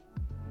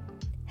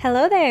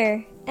Hello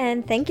there,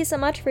 and thank you so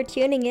much for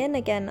tuning in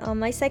again on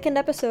my second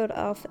episode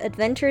of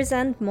Adventures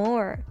and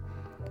More.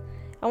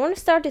 I want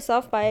to start this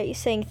off by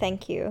saying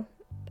thank you.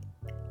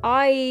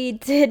 I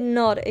did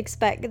not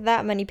expect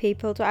that many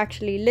people to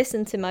actually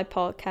listen to my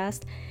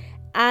podcast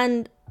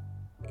and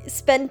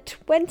spend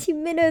 20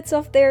 minutes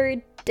of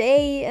their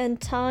day and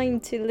time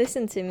to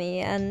listen to me,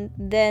 and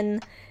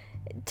then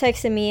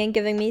texting me and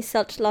giving me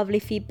such lovely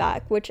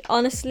feedback, which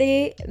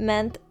honestly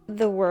meant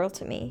the world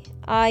to me.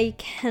 I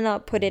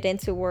cannot put it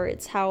into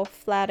words how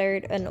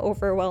flattered and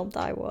overwhelmed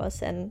I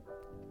was, and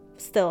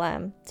still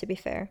am, to be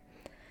fair.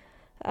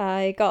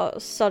 I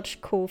got such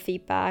cool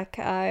feedback.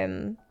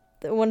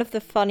 One of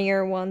the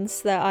funnier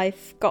ones that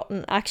I've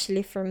gotten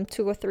actually from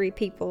 2 or 3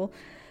 people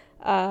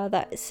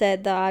that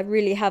said that I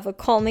really have a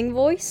calming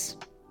voice.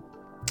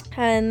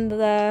 And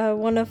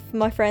one of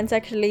my friends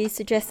actually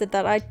suggested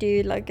that I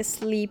do like a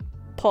sleep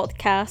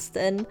podcast,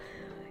 and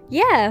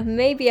yeah,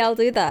 maybe I'll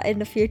do that in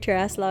the future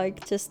as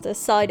like just a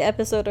side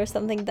episode or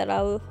something that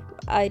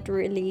I'd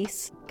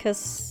release.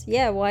 Cause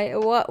yeah,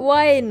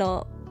 why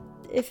not?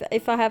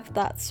 If I have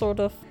that sort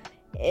of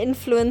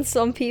influence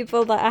on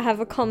people that I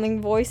have a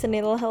calming voice and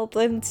it'll help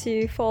them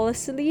to fall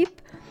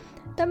asleep,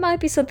 that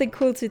might be something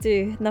cool to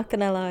do. Not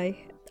gonna lie,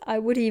 I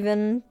would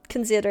even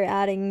consider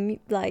adding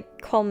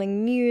like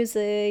calming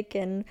music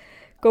and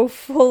go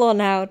full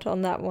on out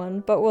on that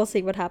one. But we'll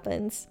see what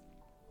happens.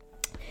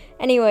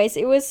 Anyways,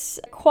 it was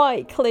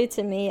quite clear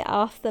to me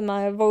after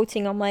my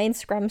voting on my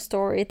Instagram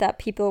story that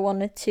people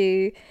wanted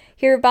to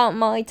hear about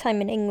my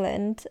time in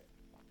England.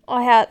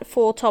 I had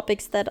 4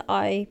 topics that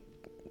I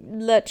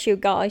let you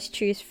guys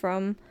choose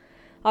from.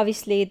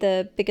 Obviously,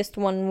 the biggest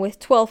one with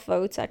 12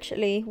 votes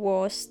actually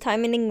was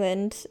time in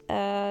England.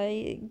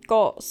 I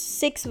got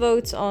 6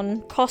 votes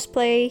on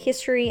cosplay,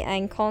 history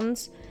and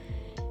cons,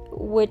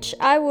 which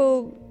I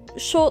will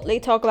shortly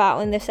talk about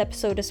in this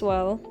episode as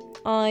well.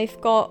 I've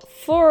got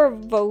 4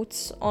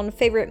 votes on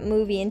favorite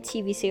movie and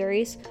TV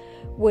series,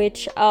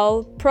 which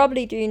I'll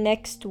probably do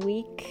next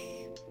week.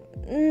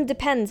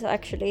 Depends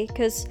actually,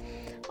 because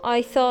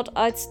I thought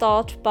I'd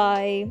start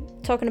by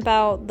talking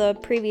about the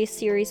previous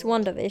series,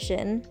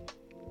 WandaVision.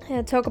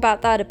 Talk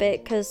about that a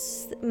bit,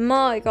 because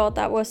my god,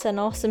 that was an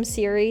awesome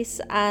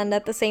series, and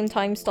at the same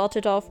time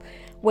started off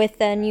with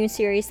a new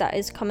series that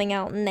is coming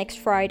out next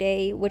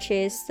Friday, which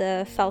is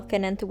the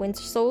Falcon and the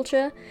Winter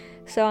Soldier.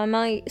 So I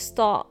might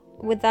start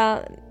with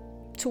that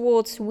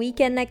towards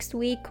weekend next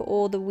week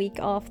or the week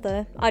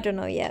after. I don't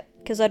know yet,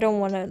 because I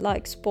don't want to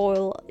like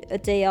spoil a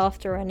day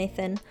after or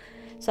anything.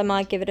 So I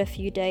might give it a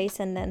few days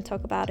and then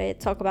talk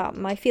about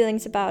my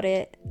feelings about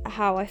it,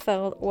 how I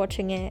felt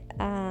watching it,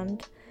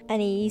 and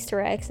any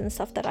Easter eggs and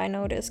stuff that I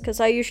noticed,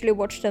 because I usually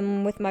watch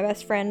them with my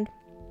best friend.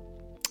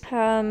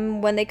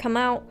 When they come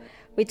out,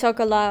 we talk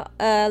a lot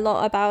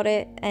about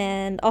it,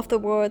 and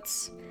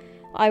afterwards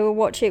I will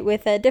watch it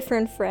with a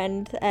different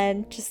friend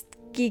and just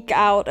geek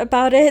out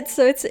about it.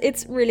 So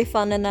it's really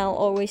fun, and I'll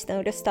always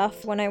notice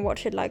stuff when I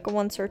watch it like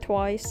once or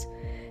twice.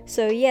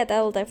 So yeah,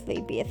 that'll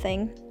definitely be a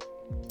thing.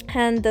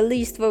 And the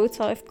least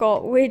votes I've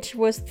got, which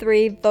was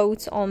 3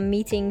 votes on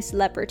meeting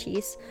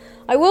celebrities.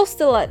 I will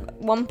still at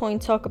one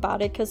point talk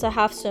about it, because I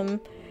have some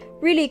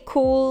really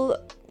cool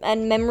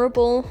and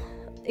memorable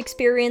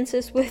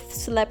experiences with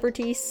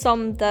celebrities.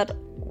 Some that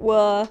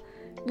were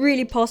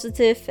really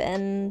positive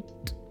and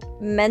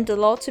meant a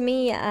lot to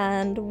me,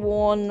 and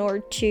 1 or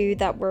 2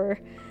 that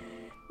were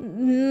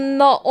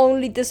not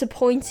only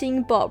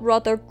disappointing but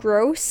rather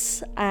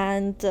gross,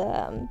 and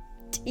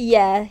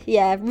yeah,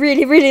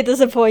 really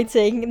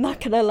disappointing, not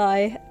gonna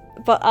lie.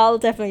 But I'll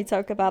definitely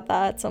talk about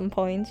that at some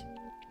point.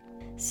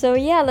 So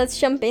yeah, let's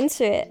jump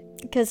into it,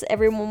 because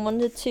everyone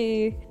wanted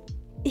to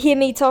hear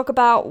me talk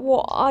about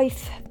what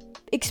I've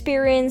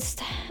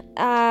experienced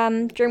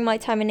during my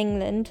time in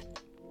England.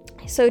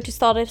 So to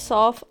start us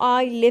off,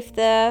 I lived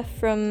there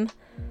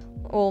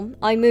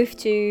I moved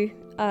to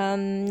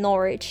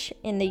Norwich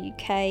in the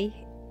UK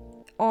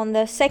on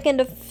the 2nd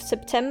of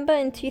September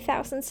in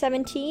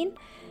 2017,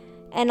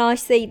 and I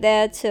stayed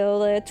there till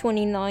the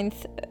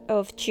 29th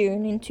of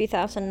June in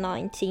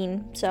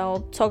 2019. So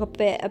I'll talk a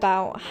bit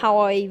about how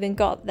I even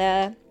got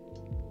there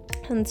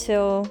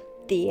until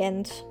the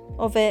end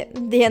of it,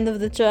 the end of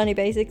the journey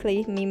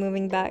basically, me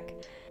moving back.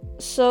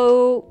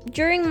 So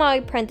during my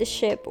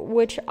apprenticeship,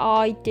 which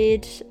I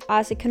did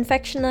as a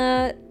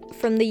confectioner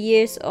from the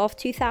years of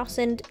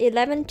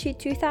 2011 to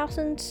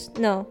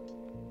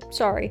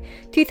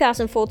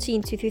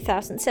 2014 to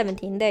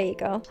 2017, there you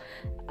go.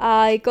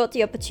 I got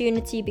the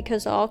opportunity,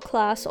 because our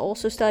class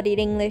also studied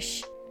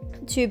English,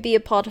 to be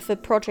a part of a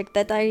project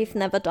that I've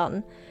never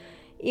done.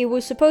 It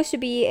was supposed to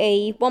be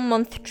a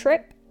 1-month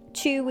trip,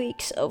 2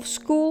 weeks of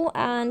school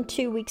and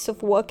 2 weeks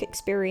of work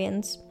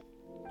experience.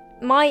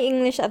 My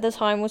English at the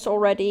time was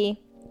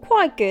already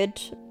quite good,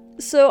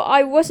 so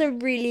I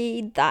wasn't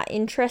really that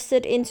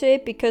interested into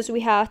it, because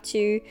we had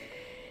to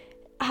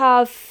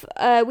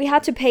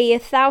pay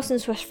 1,000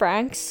 Swiss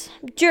francs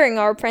during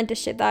our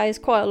apprenticeship. That is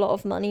quite a lot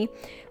of money.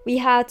 We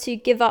had to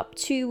give up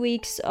 2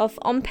 weeks of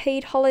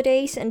unpaid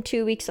holidays and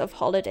 2 weeks of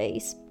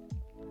holidays.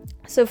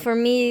 So for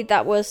me,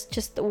 that was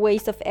just a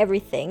waste of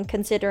everything,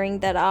 considering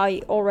that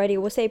I already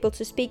was able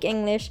to speak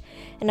English,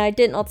 and I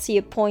did not see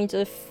a point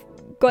of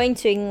going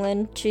to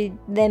England to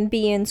then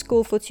be in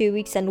school for 2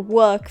 weeks and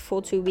work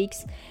for 2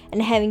 weeks,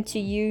 and having to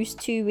use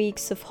 2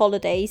 weeks of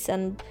holidays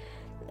and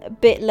a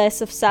bit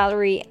less of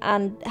salary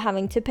and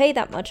having to pay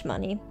that much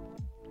money.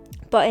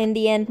 But in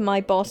the end, my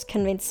boss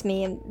convinced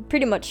me, and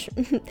pretty much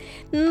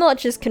not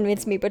just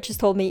convinced me, but just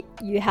told me,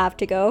 you have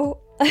to go.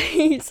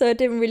 So I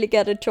didn't really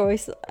get a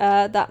choice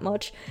that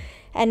much.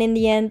 And in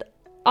the end,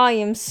 I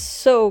am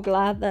so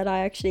glad that I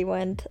actually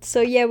went.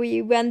 So yeah,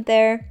 we went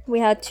there. We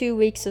had 2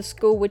 weeks of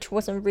school, which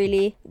wasn't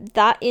really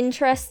that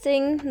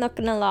interesting, not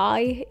gonna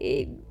lie.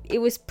 It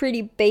was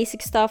pretty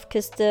basic stuff,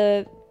 because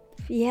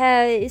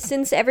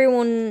since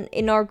everyone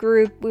in our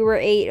group, we were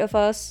 8 of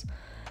us.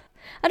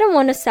 I don't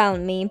want to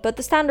sound mean, but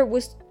the standard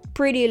was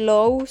pretty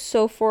low.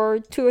 So for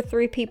 2 or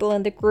 3 people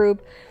in the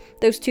group,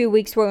 those 2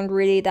 weeks weren't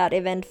really that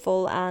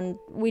eventful, and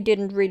we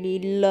didn't really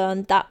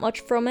learn that much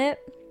from it.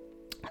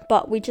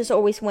 But we just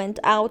always went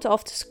out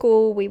after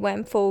school. We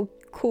went for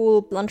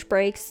cool lunch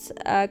breaks,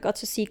 got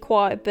to see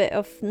quite a bit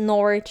of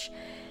Norwich.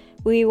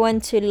 We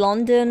went to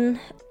London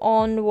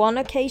on one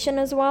occasion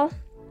as well.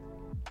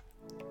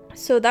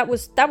 So that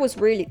was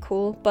really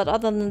cool. But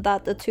other than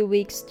that, the 2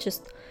 weeks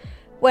just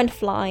went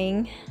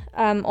flying.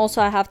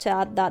 Also, I have to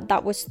add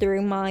that was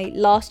during my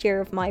last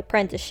year of my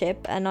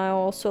apprenticeship, and I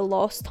also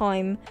lost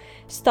time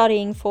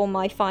studying for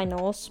my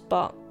finals.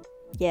 But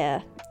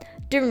yeah,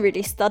 didn't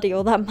really study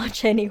all that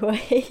much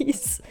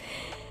anyways.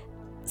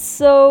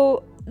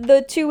 So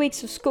the 2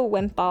 weeks of school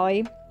went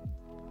by,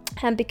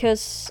 and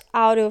because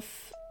out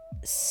of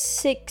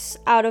 6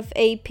 out of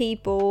 8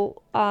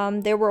 people,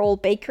 they were all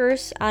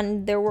bakers,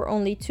 and there were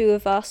only 2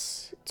 of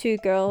us, 2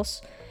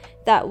 girls,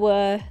 that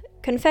were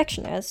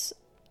confectioners.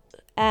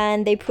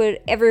 And they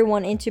put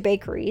everyone into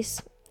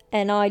bakeries.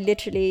 And I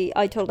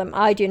told them,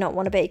 I do not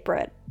want to bake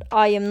bread.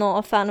 I am not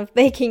a fan of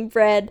baking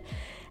bread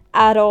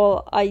at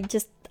all.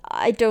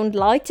 I don't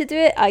like to do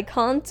it. I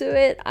can't do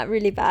it. I'm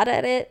really bad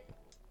at it.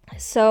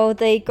 So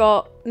they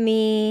got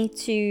me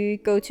to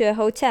go to a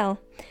hotel.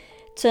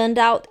 Turned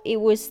out it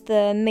was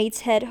the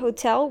Maid's Head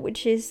Hotel,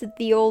 which is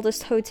the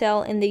oldest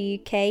hotel in the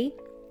UK.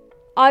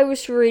 I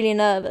was really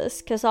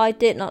nervous because I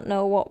did not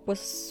know what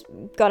was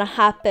gonna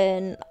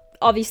happen.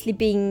 Obviously,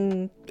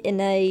 being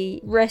in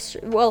a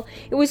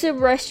it was a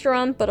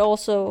restaurant, but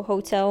also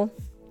hotel.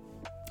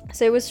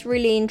 So it was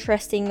really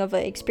interesting of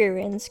an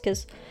experience,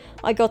 because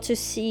I got to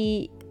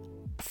see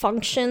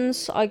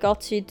functions, I got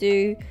to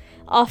do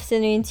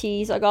afternoon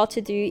teas, I got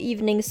to do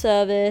evening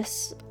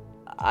service.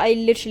 I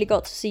literally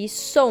got to see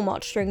so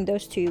much during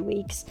those 2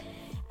 weeks.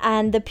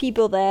 And the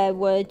people there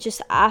were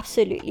just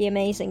absolutely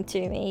amazing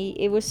to me.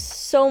 It was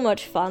so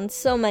much fun,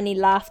 so many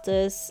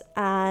laughters.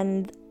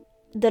 And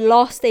the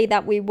last day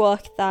that we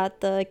worked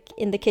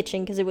in the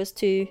kitchen, because it was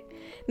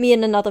me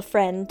and another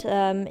friend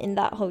in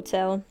that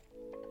hotel,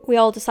 we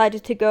all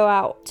decided to go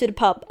out to the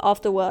pub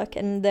after work.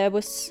 And there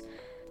was,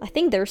 I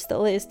think there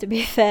still is, to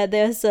be fair,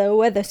 there's a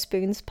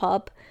Wetherspoons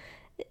pub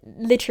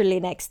literally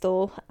next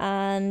door,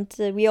 and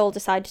we all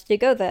decided to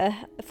go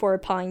there for a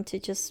pint to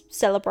just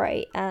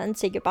celebrate and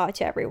say goodbye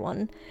to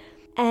everyone.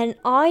 And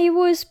I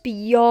was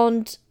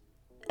beyond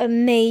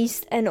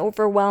amazed and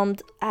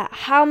overwhelmed at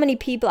how many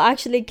people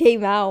actually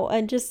came out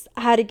and just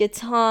had a good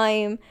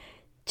time,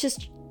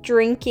 just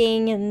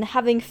drinking and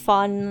having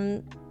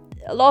fun.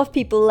 A lot of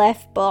people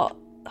left, but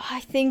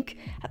I think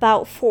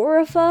about 4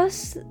 of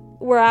us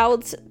were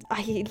out,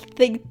 I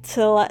think,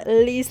 till at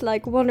least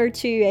like 1 or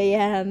 2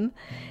 a.m.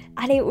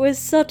 And it was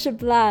such a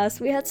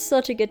blast. We had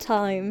such a good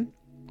time.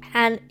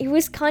 And it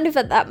was kind of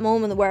at that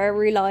moment where I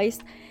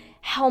realized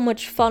how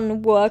much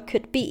fun work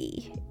could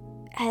be.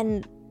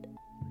 And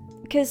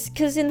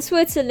because in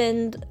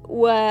Switzerland,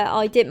 where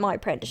I did my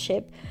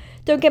apprenticeship,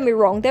 don't get me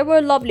wrong, there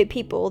were lovely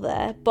people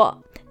there, but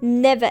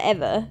never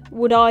ever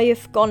would I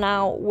have gone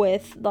out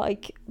with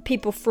like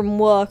people from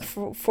work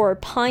for a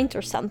pint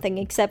or something,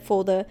 except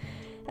for the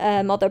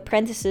other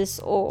apprentices,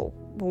 or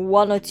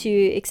 1 or 2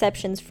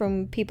 exceptions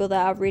from people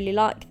that I really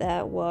like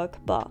their work.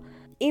 But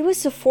it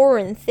was a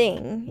foreign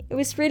thing. It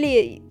was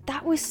really,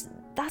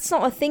 that's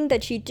not a thing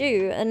that you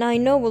do. And I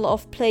know a lot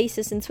of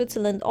places in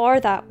Switzerland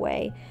are that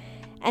way.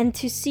 And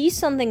to see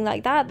something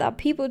like that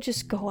people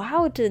just go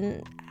out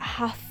and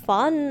have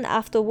fun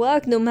after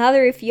work, no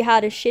matter if you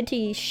had a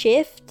shitty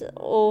shift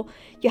or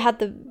you had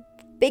the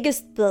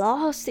biggest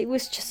blast, it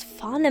was just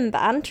fun and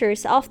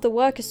banters after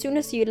work. As soon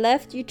as you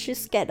left, you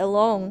just get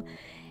along.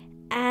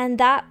 And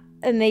that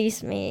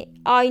amazed me.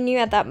 I knew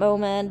at that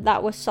moment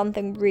that was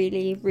something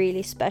really,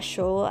 really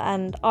special,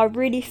 and I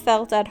really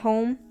felt at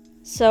home.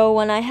 So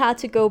when I had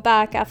to go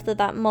back after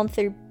that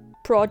monthly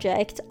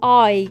project,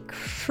 I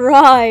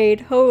cried.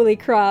 Holy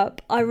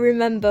crap. I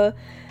remember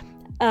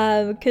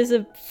because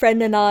a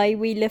friend and I,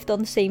 we lived on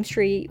the same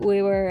street.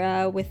 We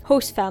were with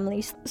host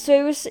families, so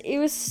it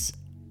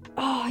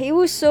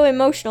was so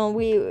emotional.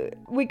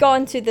 We got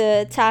into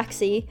the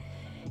taxi,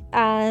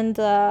 and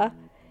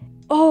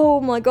oh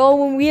my god,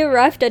 when we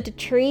arrived at the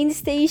train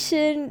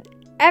station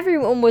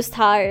everyone was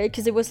tired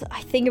because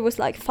I think it was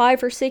like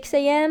 5 or 6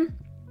 a.m.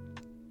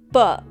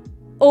 But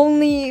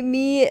only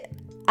me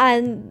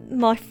and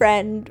my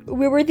friend,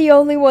 we were the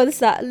only ones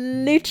that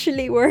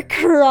literally were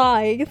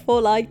crying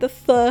for like the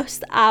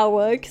first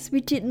hour because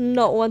we did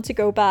not want to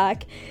go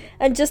back.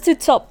 And just to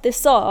top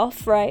this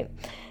off, right?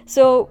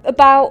 So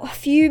about a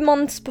few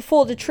months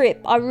before the trip,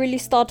 I really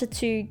started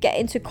to get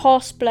into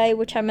cosplay,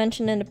 which I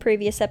mentioned in the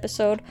previous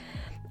episode.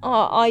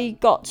 I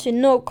got to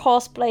know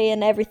cosplay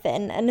and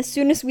everything. And as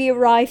soon as we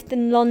arrived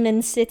in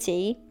London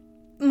City,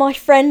 my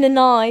friend and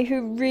I,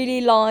 who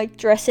really liked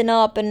dressing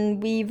up,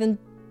 and we even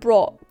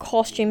brought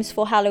costumes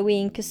for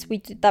Halloween because we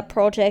did that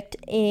project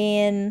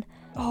in,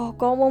 oh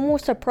god, when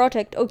was the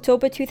project?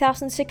 October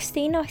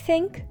 2016, I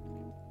think.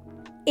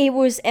 It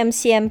was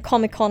MCM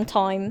Comic Con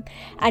time,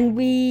 and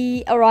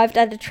we arrived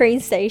at a train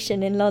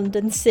station in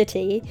London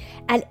City,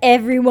 and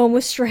everyone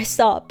was dressed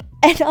up,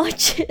 and I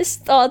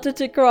just started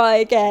to cry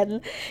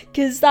again,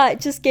 because that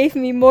just gave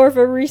me more of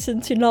a reason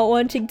to not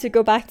wanting to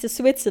go back to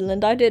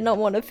Switzerland. I did not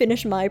want to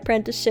finish my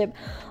apprenticeship.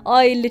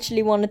 I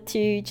literally wanted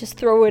to just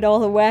throw it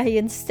all away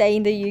and stay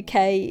in the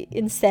UK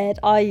instead.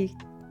 I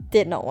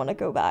did not want to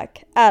go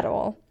back at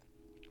all.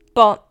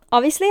 But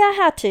obviously I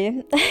had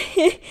to.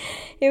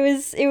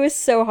 It was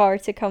so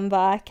hard to come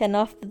back, and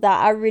after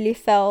that I really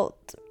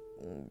felt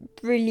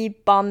really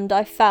bummed.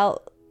 I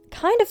felt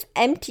kind of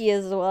empty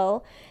as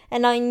well,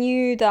 and I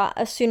knew that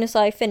as soon as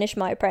I finished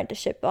my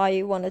apprenticeship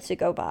I wanted to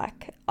go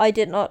back. I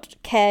did not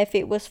care if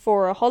it was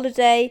for a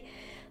holiday,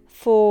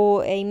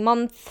 for a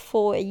month,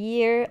 for a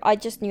year. I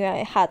just knew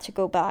I had to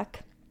go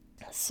back.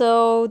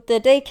 So the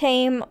day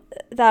came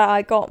that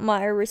I got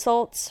my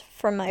results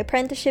from my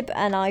apprenticeship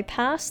and I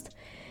passed,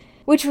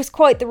 which was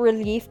quite the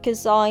relief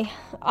because I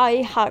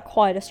had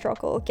quite a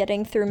struggle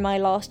getting through my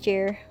last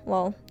year.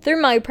 Well,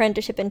 through my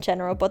apprenticeship in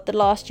general, but the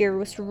last year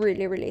was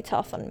really, really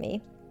tough on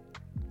me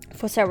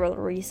for several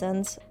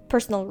reasons.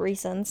 Personal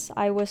reasons.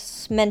 I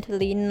was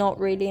mentally not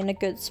really in a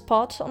good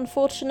spot,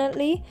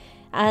 unfortunately.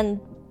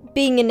 And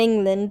being in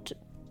England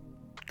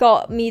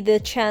got me the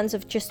chance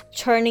of just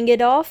turning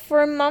it off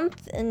for a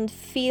month and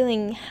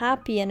feeling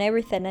happy and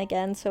everything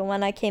again. So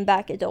when I came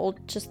back, all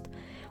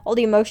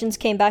the emotions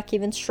came back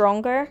even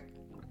stronger.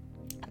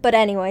 But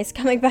anyways,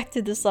 coming back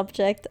to the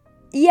subject.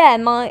 Yeah,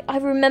 I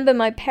remember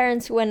my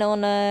parents went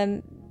on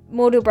a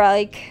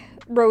motorbike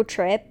road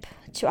trip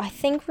to, I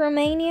think,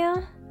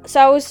 Romania. So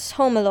I was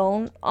home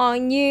alone. I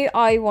knew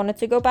I wanted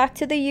to go back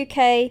to the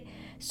UK,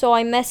 so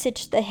I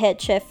messaged the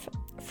head chef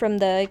from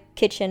the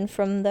kitchen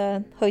from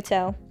the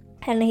hotel.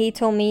 And he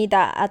told me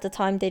that at the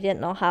time they did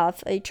not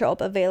have a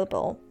job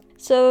available.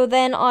 So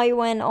then I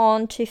went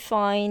on to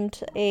find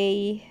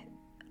a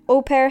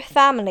au pair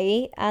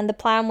family, and the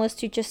plan was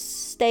to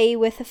just stay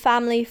with a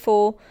family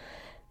for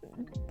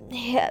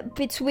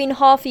between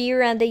half a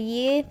year and a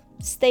year,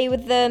 stay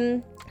with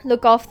them,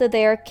 look after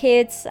their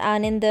kids,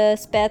 and in the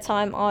spare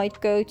time I'd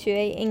go to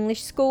a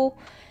English school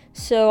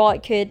so I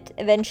could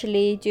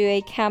eventually do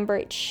a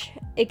Cambridge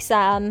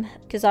exam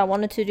because I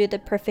wanted to do the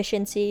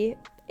proficiency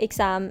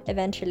exam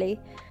eventually.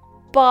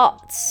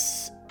 But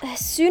as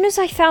soon as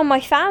I found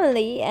my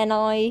family, and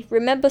I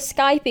remember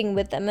Skyping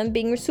with them and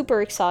being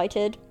super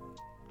excited,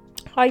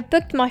 I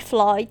booked my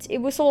flight. It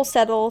was all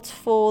settled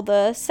for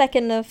the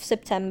 2nd of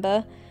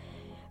September.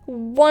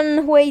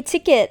 One-way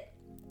ticket.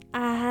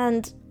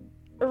 And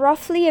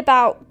roughly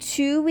about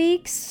 2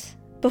 weeks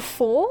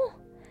before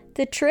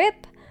the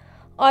trip,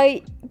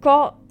 I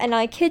got, and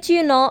I kid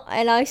you not,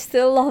 and I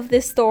still love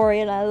this story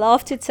and I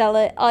love to tell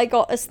it, I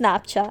got a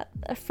Snapchat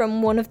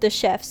from one of the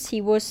chefs.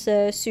 He was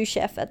a sous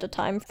chef at the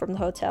time from the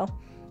hotel.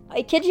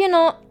 I kid you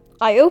not,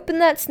 I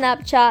opened that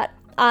Snapchat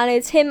and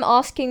it's him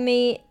asking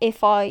me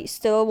if I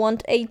still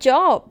want a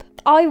job.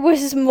 I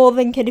was more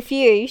than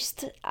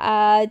confused.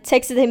 I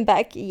texted him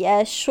back,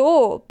 yeah,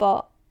 sure,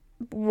 but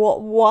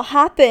what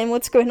happened?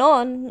 What's going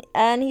on?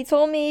 And he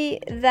told me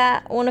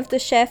that one of the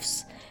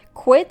chefs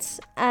quit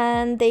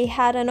and they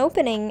had an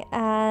opening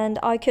and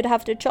I could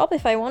have the job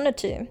if I wanted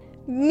to.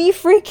 Me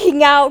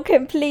freaking out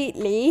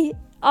completely.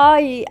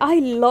 I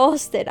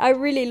lost it. I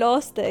really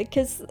lost it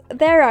because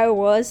there I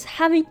was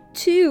having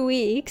 2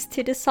 weeks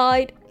to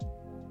decide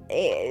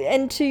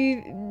and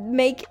to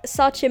make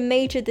such a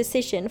major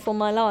decision for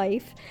my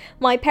life.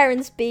 My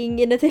parents being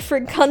in a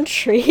different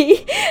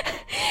country.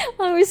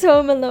 I was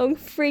home alone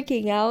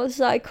freaking out,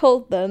 so I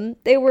called them.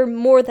 They were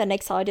more than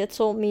excited,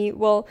 told me,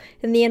 well,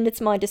 in the end it's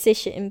my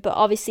decision, but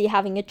obviously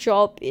having a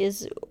job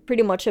is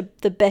pretty much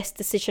the best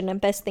decision and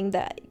best thing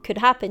that could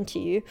happen to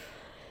you.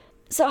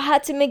 So I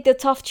had to make the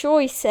tough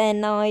choice,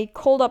 and I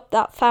called up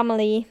that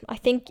family, I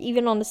think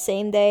even on the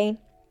same day,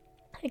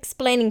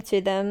 explaining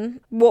to them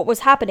what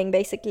was happening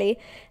basically,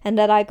 and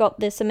that I got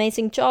this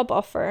amazing job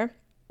offer.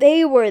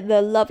 They were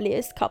the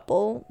loveliest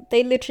couple.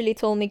 They literally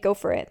told me, go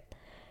for it.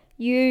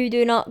 You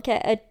do not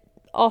get an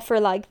offer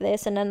like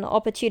this and an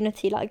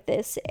opportunity like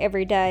this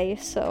every day,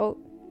 so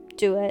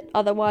do it,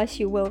 otherwise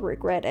you will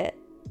regret it.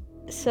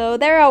 So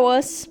there I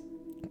was,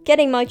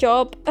 getting my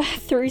job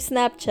through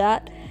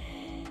Snapchat.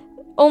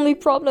 Only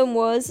problem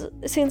was,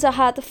 since I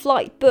had the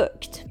flight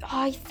booked,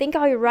 I think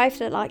I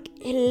arrived at like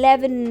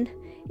 11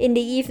 in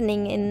the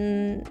evening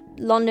in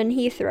London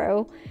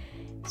Heathrow.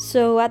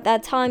 So at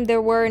that time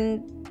there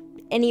weren't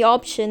any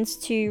options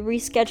to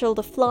reschedule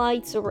the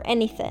flights or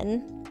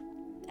anything.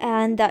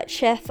 And that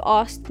chef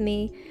asked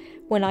me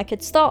when I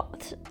could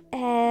start.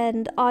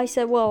 And I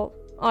said, well,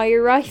 I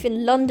arrive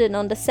in London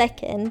on the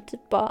 2nd,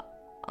 but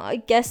I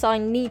guess I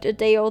need a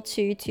day or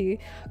two to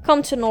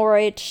come to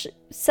Norwich,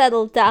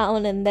 settle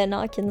down, and then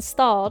I can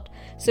start.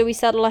 So we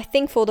settled, I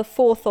think, for the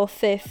 4th or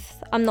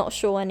 5th. I'm not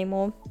sure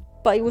anymore.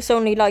 But it was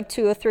only like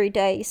 2 or 3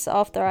 days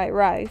after I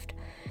arrived.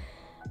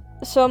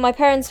 So my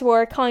parents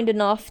were kind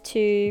enough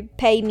to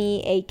pay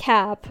me a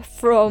cab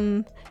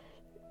from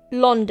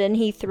London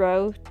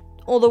Heathrow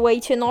all the way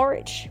to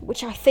Norwich,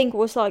 which I think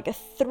was like a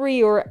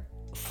 3 or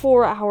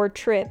 4 hour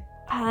trip.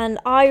 And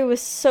I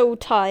was so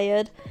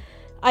tired.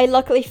 I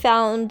luckily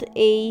found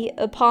a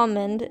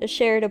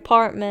shared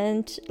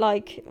apartment,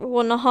 like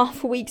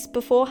 1.5 weeks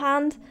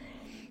beforehand.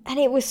 And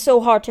it was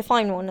so hard to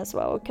find one as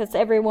well, because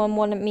everyone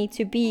wanted me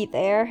to be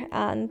there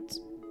and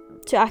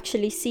to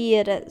actually see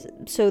it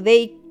so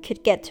they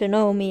could get to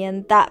know me.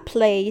 And that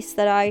place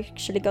that I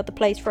actually got the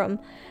place from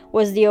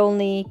was the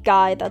only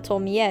guy that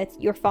told me, yeah,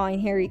 you're fine,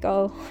 here you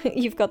go.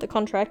 You've got the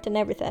contract and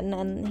everything.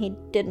 And he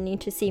didn't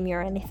need to see me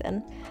or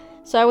anything.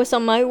 So I was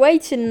on my way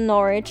to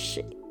Norwich.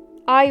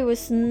 I was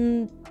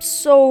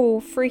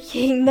so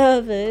freaking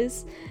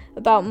nervous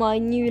about my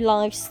new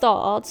life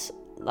start.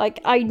 Like,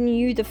 I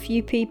knew the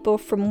few people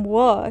from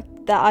work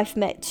that I've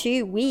met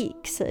 2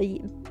 weeks,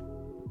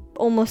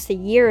 almost a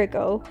year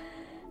ago.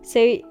 So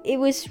it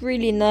was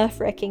really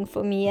nerve-wracking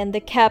for me, and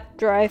the cab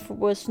drive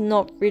was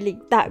not really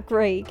that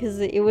great, because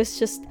it was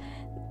just,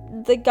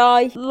 the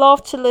guy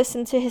loved to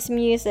listen to his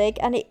music,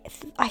 and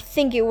I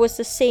think it was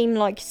the same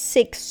like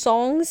 6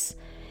 songs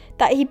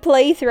that he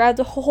played throughout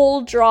the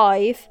whole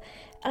drive,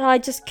 and I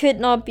just could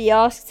not be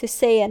asked to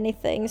say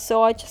anything,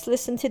 so I just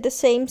listened to the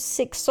same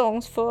 6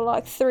 songs for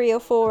like 3 or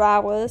 4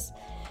 hours,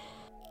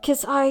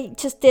 because I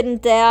just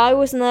didn't dare. I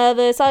was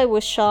nervous, I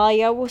was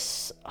shy,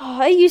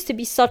 I used to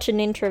be such an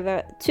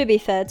introvert. To be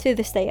fair, to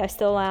this day I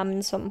still am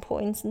in some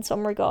points, in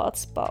some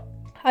regards, but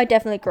I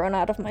definitely grown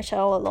out of my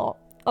shell a lot.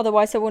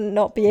 Otherwise I would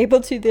not be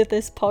able to do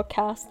this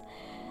podcast.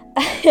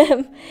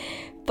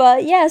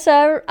 But yeah,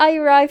 so I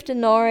arrived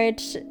in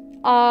Norwich.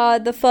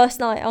 The first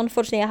night,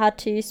 unfortunately, I had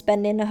to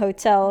spend in a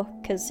hotel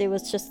because it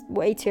was just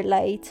way too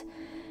late.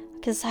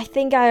 Because I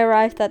think I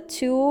arrived at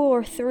 2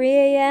 or 3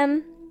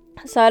 a.m.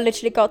 So I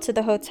literally got to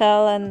the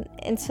hotel and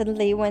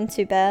instantly went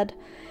to bed.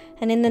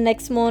 And in the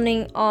next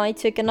morning, I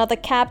took another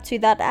cab to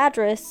that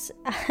address,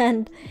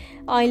 and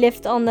I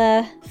lived on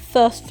the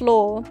 1st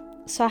floor.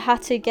 So I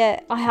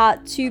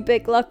had 2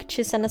 big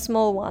luggages and a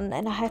small one,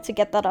 and I had to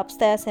get that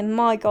upstairs. And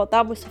my god,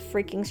 that was a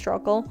freaking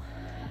struggle.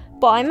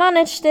 But I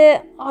managed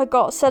it. I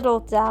got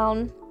settled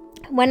down,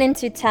 went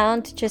into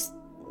town to just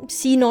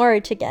see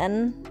Norwich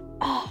again.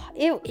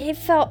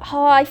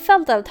 I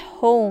felt at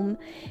home.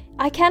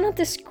 I cannot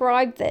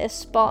describe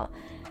this, but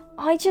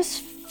I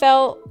just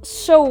felt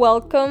so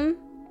welcome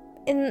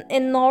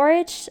in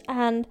Norwich.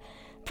 And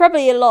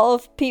probably a lot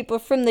of people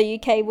from the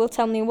UK will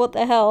tell me what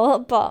the hell,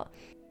 but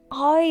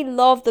I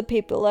love the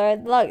people there.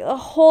 Like, the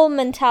whole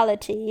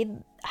mentality,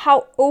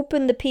 how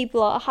open the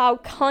people are, how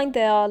kind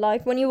they are.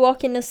 Like, when you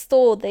walk in a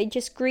store, they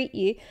just greet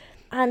you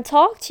and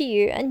talk to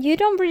you, and you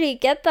don't really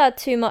get that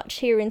too much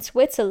here in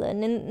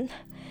Switzerland. And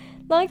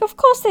like, of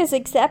course there's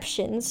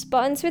exceptions,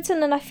 but in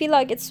Switzerland I feel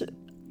like it's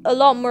a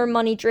lot more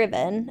money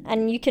driven,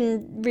 and you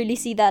can really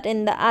see that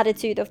in the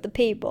attitude of the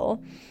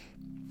people.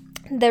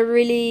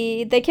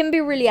 They can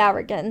be really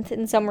arrogant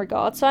in some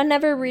regards. So I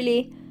never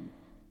really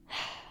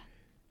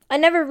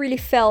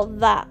felt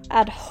that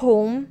at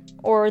home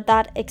or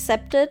that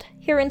accepted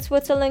here in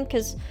Switzerland,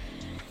 because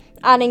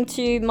adding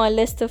to my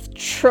list of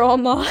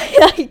trauma,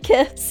 I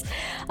guess,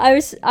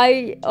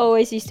 I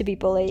always used to be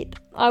bullied.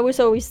 I was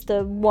always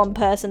the one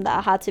person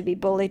that had to be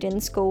bullied in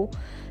school,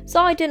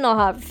 so I did not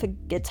have a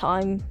good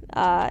time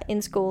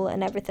in school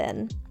and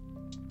everything.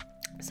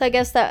 So I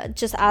guess that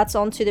just adds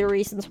on to the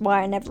reasons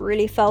why I never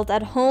really felt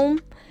at home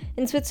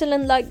in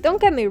Switzerland. Like,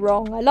 don't get me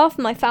wrong, I love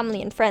my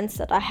family and friends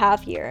that I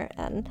have here,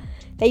 and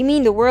they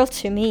mean the world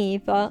to me,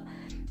 but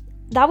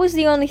that was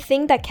the only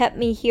thing that kept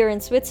me here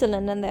in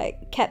Switzerland and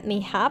that kept me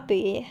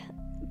happy.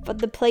 But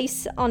the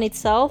place on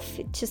itself,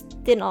 it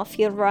just did not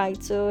feel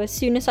right. So as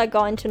soon as I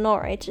got into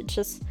Norwich,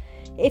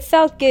 it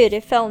felt good,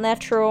 it felt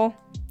natural,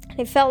 and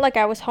it felt like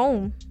I was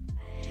home.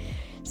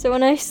 So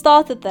when I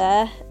started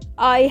there,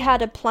 I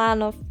had a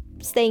plan of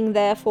staying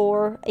there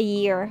for a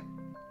year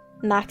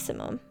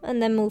maximum,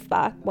 and then move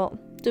back,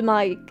 do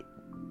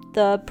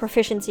the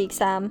proficiency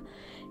exam,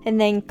 and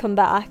then come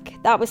back.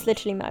 That was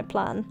literally my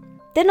plan.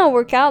 Did not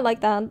work out like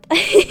that.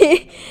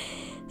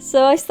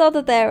 So I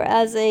started there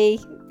as a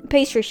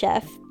pastry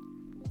chef,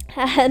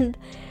 and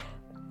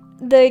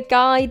the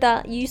guy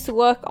that used to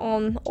work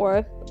on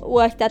or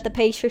worked at the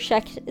pastry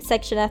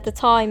section at the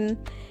time,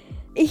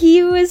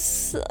 he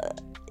was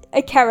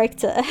a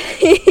character.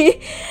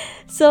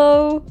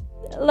 So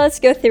let's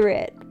go through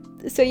it.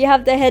 So you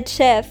have the head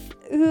chef,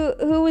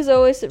 who was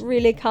always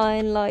really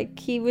kind. Like,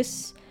 he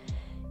was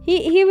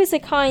a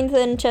kind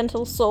and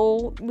gentle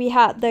soul. We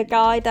had the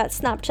guy that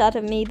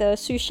Snapchatted me, the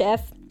sous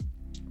chef,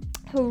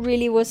 who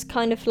really was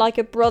kind of like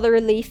a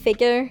brotherly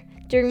figure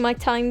during my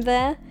time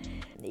there.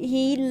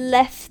 He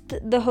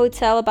left the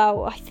hotel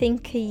about, I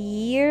think, a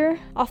year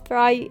after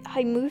I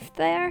moved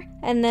there.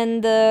 And then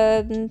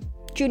the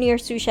junior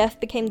sous chef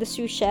became the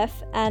sous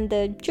chef. And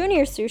the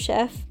junior sous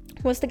chef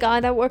was the guy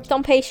that worked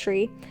on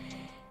pastry.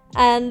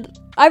 And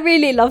I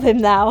really love him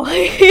now.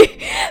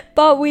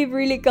 But we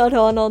really got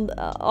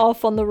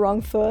off on the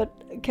wrong foot,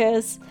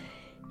 because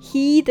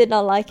he did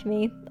not like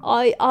me.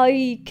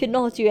 I could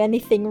not do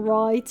anything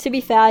right. To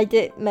be fair, I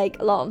did make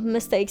a lot of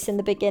mistakes in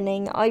the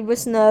beginning. I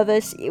was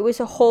nervous. It was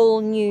a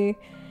whole new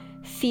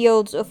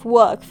field of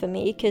work for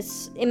me,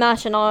 because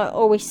imagine I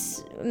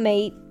always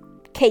made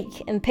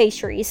cake and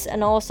pastries,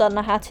 and all of a sudden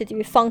I had to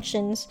do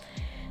functions.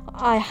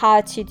 I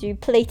had to do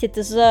plated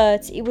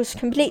desserts. It was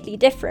completely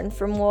different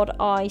from what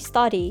I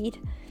studied.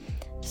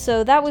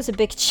 So that was a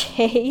big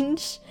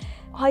change.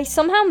 I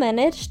somehow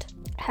managed,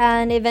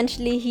 and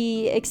eventually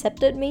he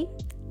accepted me,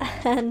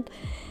 and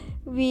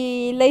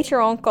we later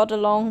on got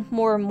along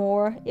more and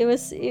more. It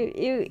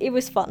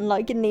was fun.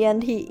 Like, in the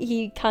end,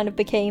 he kind of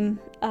became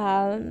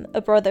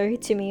a brother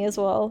to me as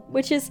well,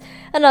 which is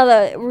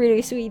another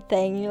really sweet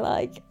thing.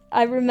 Like,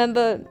 I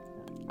remember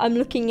I'm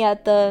looking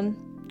at the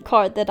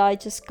card that I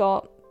just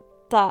got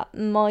that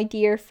my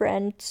dear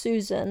friend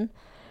Susan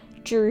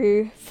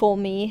drew for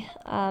me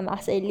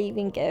as a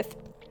leaving gift,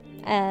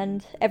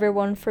 and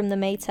everyone from the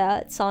mates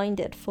had signed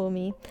it for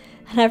me.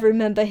 And I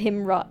remember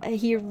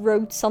he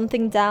wrote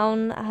something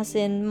down as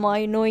in my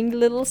annoying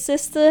little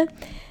sister,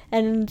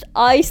 and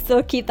I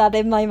still keep that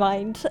in my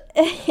mind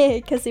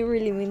because it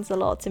really means a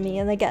lot to me.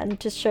 And again,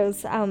 just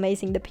shows how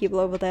amazing the people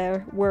over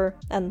there were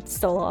and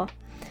still are.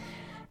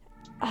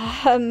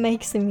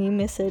 Makes me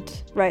miss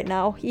it right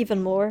now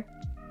even more.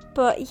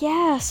 But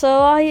yeah,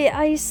 so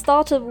I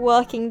started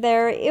working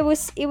there. It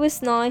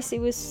was nice. It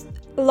was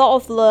a lot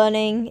of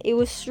learning. It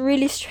was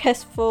really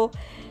stressful.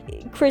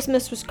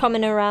 Christmas was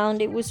coming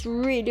around. It was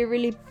really,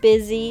 really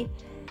busy.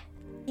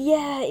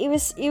 Yeah, it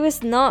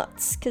was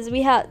nuts, because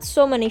we had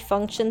so many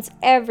functions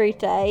every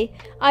day.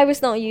 I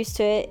was not used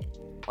to it.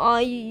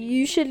 I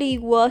usually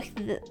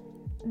worked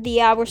the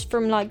hours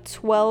from like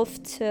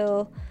 12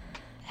 till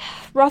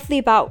roughly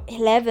about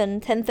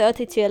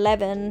 10:30 to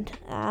 11,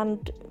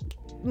 and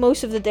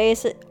most of the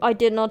days I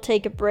did not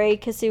take a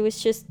break, because it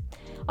was just,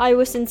 I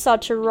was in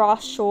such a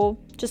rush, or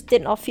just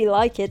did not feel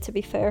like it, to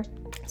be fair.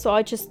 So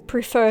I just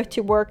prefer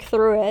to work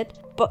through it.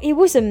 But it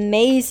was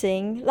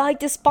amazing. Like,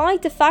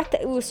 despite the fact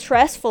that it was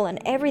stressful and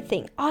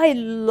everything, I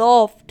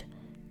loved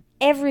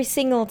every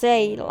single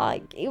day.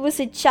 Like, it was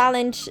a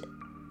challenge.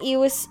 It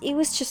was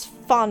just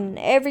fun.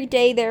 Every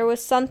day there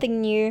was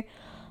something new.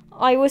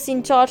 I was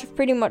in charge of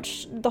pretty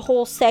much the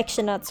whole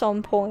section at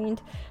some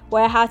point,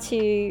 where I had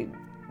to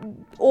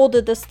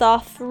order the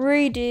stuff,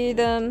 redo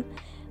them.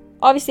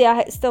 Obviously,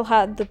 I still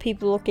had the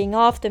people looking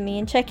after me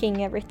and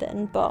checking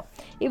everything, but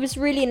it was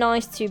really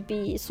nice to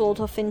be sort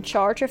of in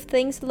charge of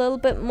things a little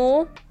bit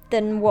more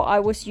than what I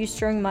was used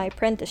during my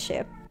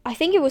apprenticeship. I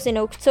think it was in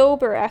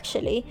October,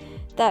 actually,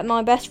 that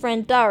my best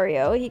friend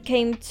Dario, he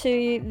came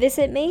to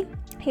visit me.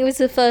 He was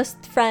the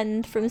first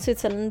friend from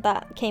Switzerland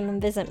that came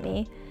and visit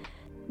me.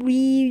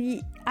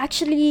 We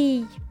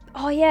actually...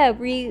 Oh yeah,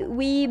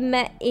 we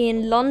met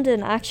in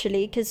London,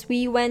 actually, because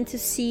we went to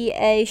see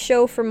a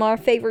show from our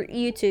favorite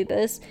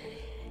YouTubers.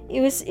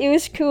 It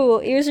was cool.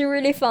 It was a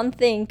really fun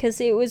thing, because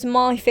it was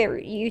my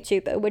favorite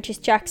YouTuber, which is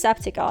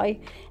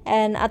Jacksepticeye,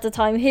 and at the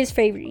time his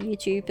favorite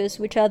YouTubers,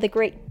 which are the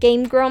Great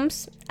Game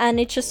Grumps. And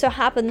it just so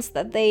happens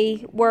that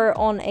they were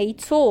on a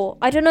tour.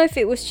 I don't know if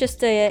it was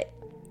just a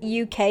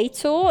UK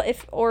tour,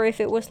 or if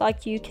it was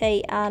like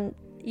UK and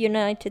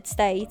United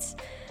States.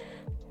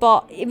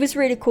 But it was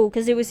really cool,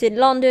 because it was in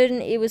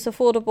London, it was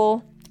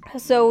affordable.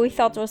 So we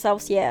thought to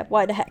ourselves, yeah,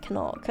 why the heck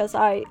not? Because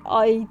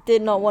I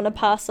did not want to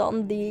pass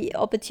on the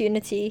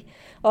opportunity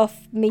of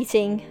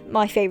meeting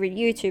my favorite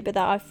YouTuber that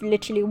I've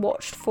literally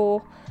watched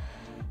for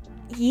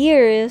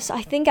years.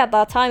 I think at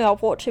that time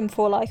I've watched him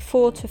for like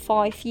 4 to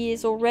 5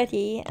 years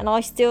already, and I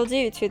still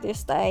do to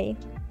this day.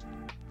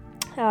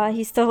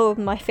 He's still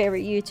my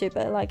favorite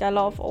YouTuber. Like, I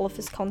love all of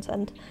his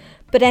content.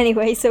 But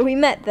anyway, so we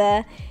met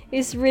there. It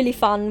was really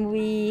fun.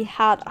 We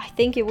had, I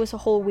think it was a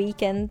whole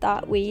weekend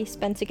that we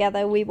spent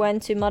together. We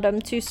went to Madame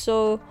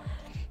Tussauds.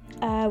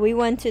 We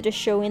went to the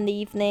show in the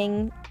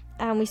evening,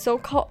 and we saw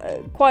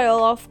quite a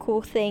lot of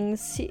cool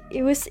things.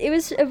 It was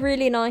a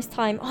really nice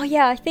time. Oh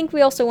yeah, I think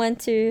we also went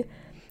to,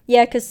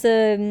 because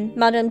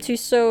Madame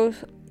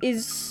Tussauds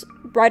is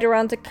right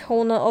around the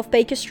corner of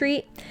Baker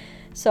Street.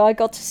 So I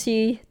got to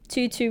see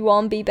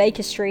 221B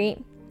Baker Street.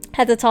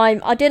 At the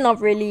time, I did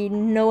not really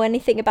know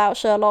anything about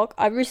Sherlock.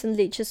 I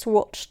recently just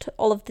watched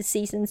all of the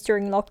seasons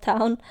during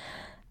lockdown.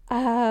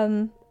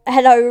 And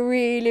I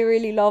really,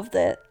 really loved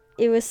it.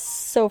 It was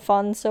so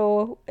fun.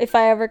 So if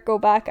I ever go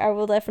back, I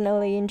will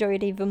definitely enjoy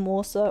it even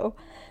more so.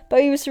 But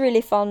it was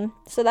really fun.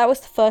 So that was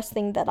the first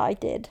thing that I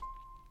did.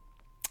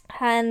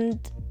 And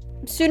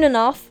soon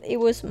enough, it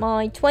was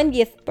my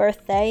 20th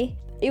birthday.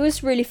 It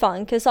was really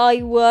fun because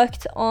I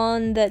worked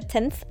on the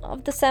 10th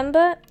of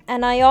December,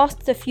 and I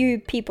asked a few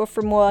people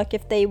from work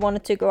if they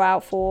wanted to go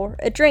out for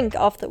a drink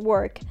after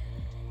work.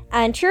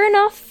 And sure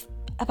enough,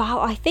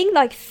 I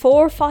think 4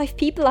 or 5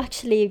 people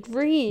actually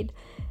agreed.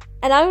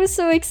 And I was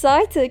so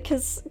excited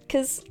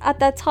because at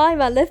that time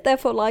I lived there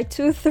for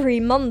 2 or 3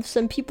 months,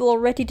 and people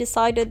already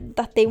decided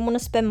that they want to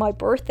spend my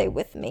birthday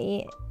with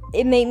me.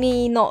 It made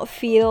me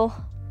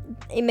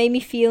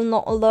feel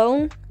not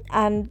alone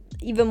and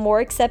even more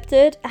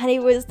accepted, and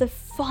it was the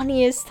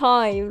funniest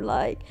time.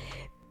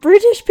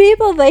 British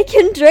people, they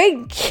can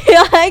drink.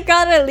 I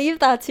gotta leave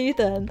that to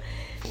them.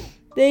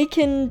 They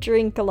can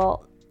drink a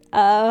lot.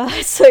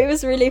 So it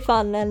was really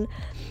fun. And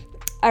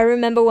I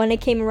remember when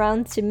it came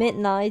around to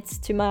midnight,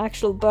 to my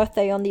actual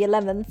birthday on the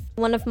 11th,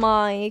 one of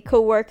my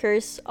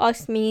co-workers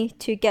asked me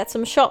to get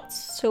some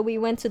shots. So we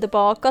went to the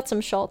bar, got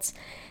some shots,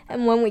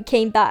 and when we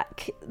came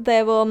back,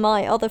 there were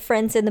my other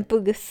friends in the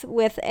booth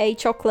with a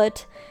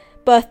chocolate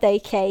birthday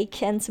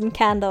cake and some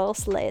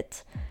candles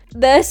lit.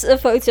 There's a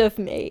photo of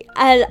me,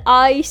 and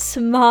I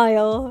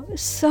smile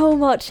so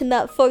much in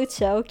that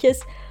photo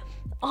because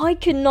I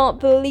could not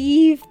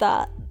believe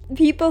that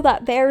people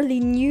that barely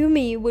knew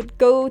me would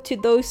go to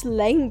those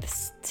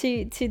lengths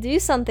to do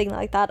something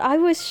like that. I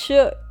was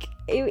shook.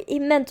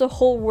 It meant the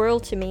whole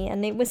world to me,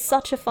 and it was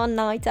such a fun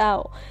night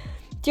out.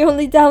 The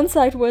only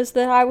downside was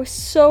that I was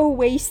so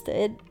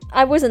wasted.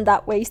 I wasn't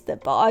that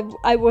wasted, but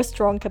I was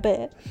drunk a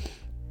bit.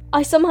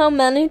 I somehow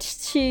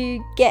managed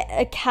to get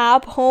a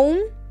cab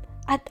home.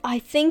 I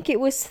think it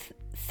was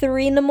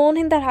 3 in the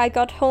morning that I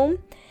got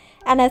home.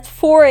 And at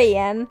 4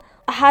 a.m.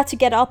 I had to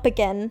get up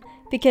again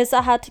because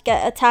I had to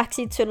get a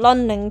taxi to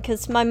London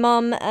because my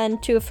mum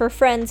and 2 of her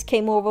friends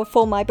came over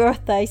for my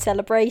birthday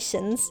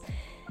celebrations.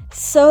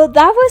 So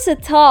that was a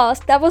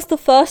task. That was the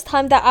first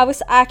time that I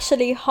was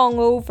actually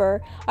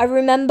hungover. I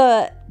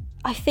remember,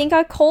 I think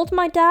I called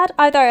my dad.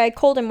 Either I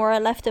called him or I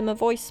left him a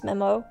voice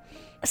memo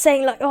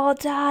saying oh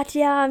Dad,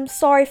 yeah, I'm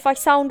sorry if I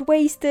sound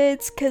wasted,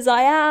 because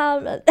I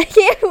am.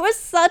 It was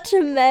such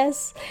a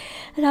mess,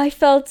 and I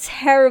felt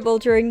terrible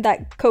during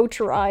that coach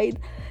ride.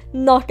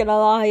 Not gonna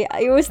lie,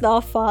 it was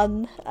not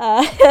fun.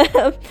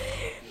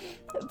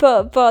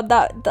 But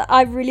that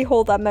I really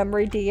hold that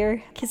memory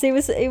dear, because it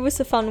was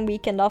a fun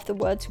weekend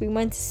afterwards. We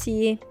went to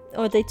see,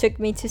 or they took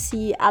me to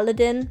see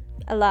Aladdin.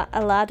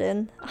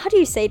 How do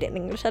you say it in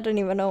English? I don't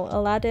even know.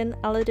 Aladdin.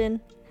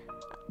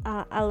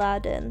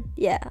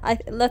 Yeah,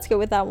 let's go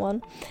with that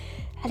one.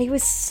 And it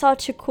was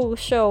such a cool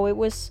show. It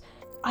was,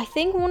 I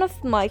think, one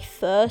of my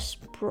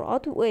first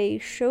Broadway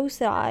shows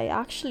that I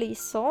actually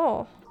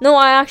saw. No,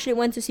 I actually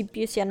went to see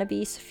Beauty and the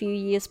Beast a few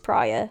years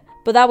prior,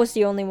 but that was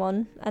the only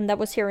one, and that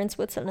was here in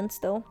Switzerland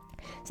still.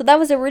 So that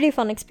was a really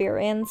fun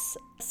experience.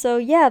 So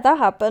yeah, that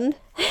happened.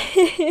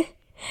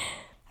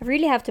 I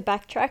really have to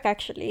backtrack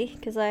actually,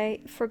 because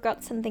I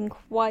forgot something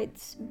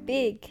quite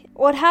big.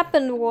 What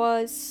happened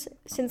was,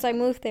 since I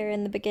moved there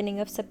in the beginning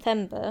of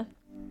September,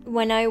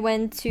 when I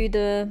went to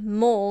the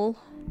mall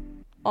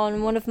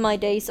on one of my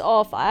days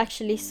off, I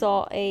actually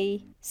saw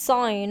a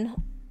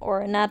sign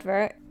or an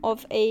advert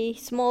of a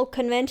small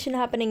convention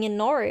happening in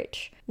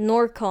Norwich.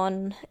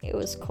 Norcon, it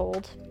was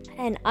called.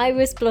 And I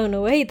was blown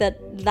away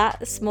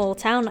that small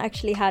town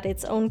actually had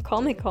its own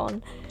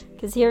Comic-Con.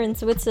 Because here in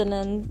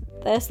Switzerland,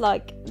 there's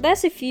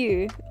a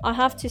few. I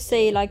have to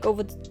say,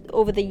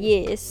 over the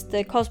years,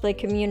 the cosplay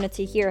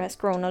community here has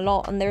grown a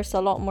lot, and there's a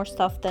lot more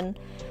stuff than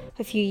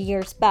a few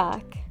years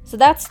back. So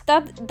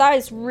that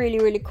is really,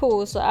 really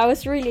cool. So I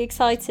was really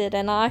excited,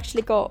 and I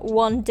actually got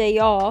one day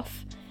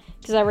off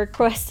because I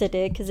requested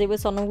it, because it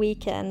was on a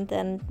weekend,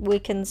 and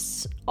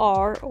weekends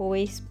are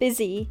always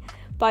busy.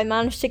 But I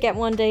managed to get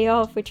one day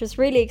off, which was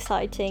really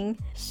exciting.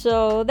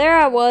 So there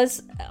I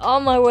was,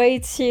 on my way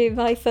to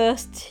my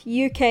first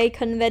UK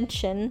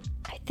convention.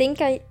 I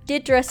think I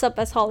did dress up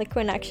as Harley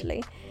Quinn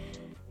actually,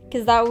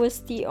 because that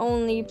was the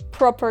only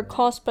proper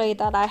cosplay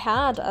that I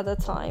had at the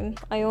time.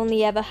 I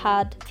only ever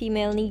had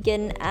female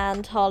Negan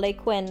and Harley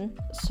Quinn,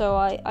 so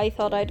I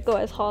thought I'd go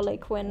as Harley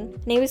Quinn.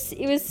 And it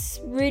was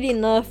really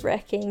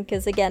nerve-wracking,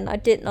 because again, I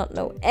did not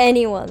know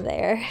anyone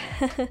there.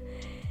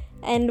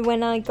 And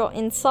when I got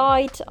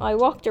inside, I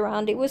walked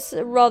around. It was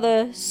a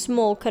rather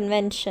small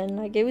convention.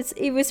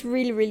 It was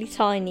really, really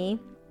tiny.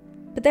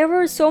 But there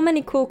were so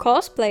many cool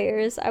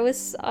cosplayers. I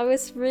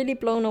was really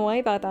blown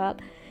away by that.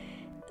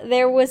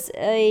 There was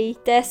a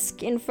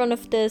desk in front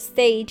of the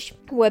stage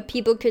where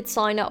people could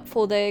sign up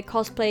for the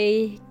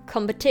cosplay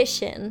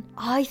competition.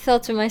 I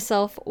thought to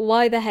myself,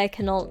 why the heck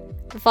not?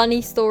 The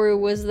funny story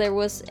was, there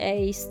was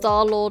a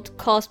Star-Lord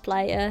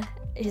cosplayer.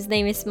 His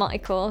name is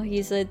Michael.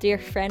 He's a dear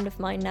friend of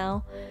mine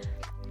now.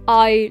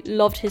 I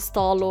loved his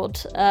Star-Lord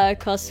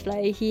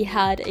cosplay. He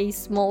had a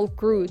small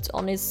Groot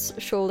on his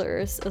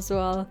shoulders as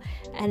well.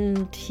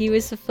 And he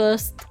was the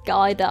first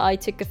guy that I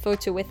took a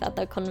photo with at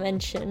the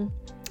convention.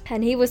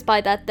 And he was by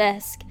that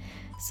desk.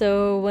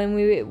 So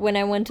when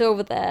I went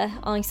over there,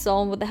 I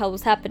saw what the hell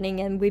was happening,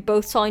 and we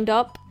both signed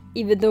up.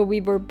 even though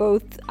we were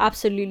both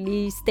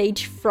absolutely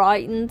stage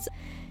frightened.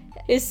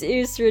 It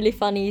was really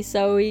funny.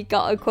 So we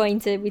got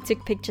acquainted, we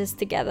took pictures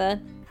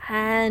together,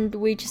 and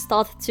we just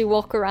started to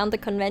walk around the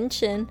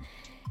convention,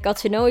 got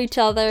to know each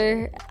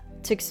other,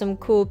 took some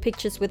cool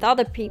pictures with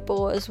other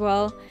people as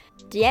well.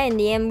 Yeah, in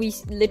the end, we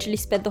literally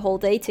spent the whole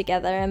day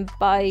together, and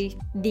by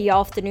the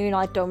afternoon,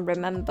 I don't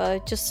remember,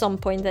 just some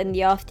point in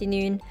the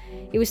afternoon,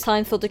 it was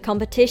time for the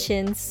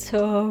competition.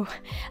 So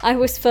I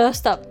was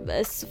first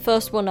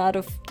one out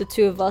of the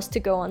two of us to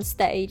go on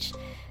stage.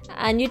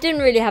 And you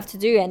didn't really have to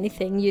do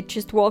anything. You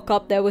just walk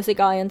up, there was a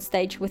guy on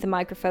stage with a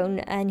microphone,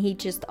 and he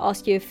just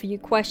asked you a few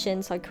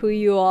questions, like who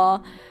you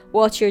are,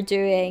 what you're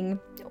doing,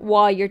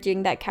 why you're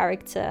doing that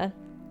character,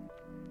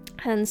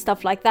 and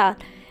stuff like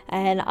that.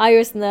 And I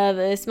was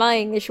nervous. My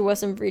English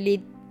wasn't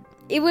really...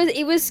 It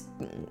was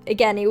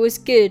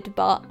good,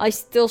 but I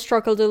still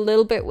struggled a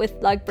little bit with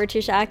like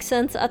British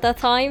accents at that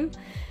time.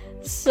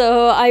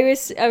 So I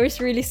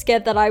was really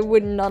scared that I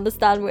wouldn't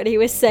understand what he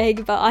was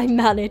saying, but I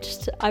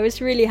managed. I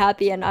was really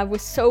happy, and I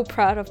was so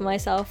proud of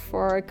myself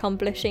for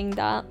accomplishing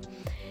that.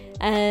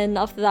 And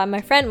after that, my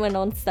friend went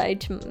on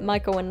stage,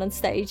 Michael went on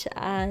stage,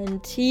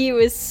 and he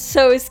was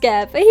so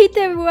scared, but he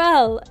did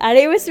well. And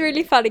it was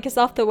really funny because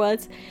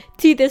afterwards,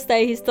 to this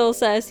day, he still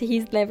says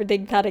he's never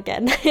doing that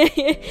again.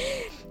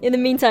 In the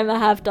meantime, I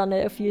have done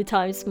it a few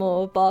times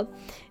more, but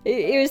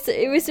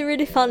it was a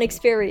really fun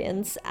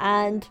experience.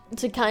 And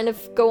to kind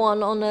of go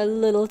on a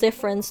little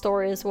different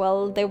story as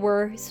well, there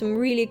were some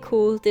really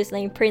cool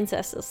Disney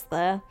princesses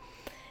there,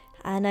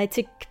 and I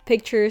took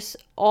pictures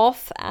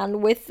of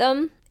and with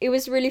them. It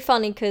was really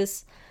funny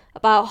because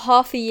about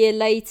half a year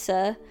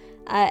later,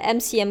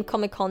 MCM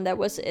Comic Con, there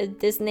was a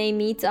Disney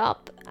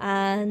meetup,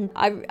 and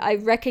I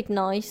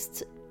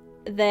recognized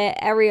the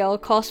Ariel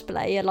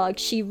cosplayer. Like,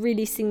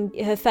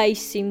 her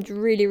face seemed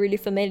really, really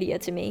familiar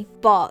to me,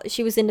 but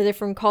she was in a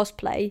different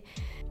cosplay.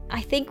 I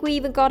think we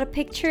even got a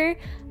picture.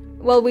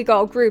 Well, we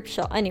got a group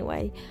shot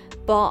anyway,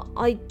 but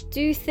I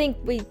do think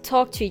we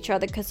talked to each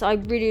other because I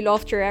really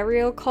loved her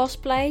Ariel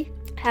cosplay.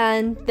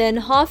 And then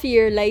half a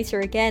year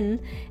later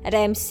again at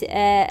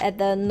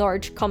the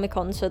Norwich Comic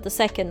Con, so the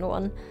second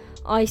one,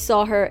 I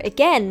saw her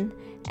again,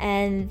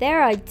 and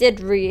there I did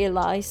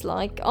realize,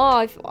 like,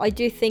 oh, I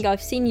do think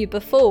I've seen you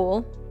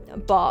before,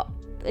 but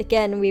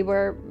again, we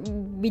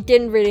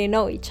didn't really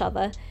know each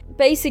other.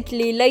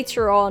 Basically,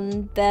 later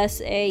on, there's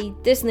a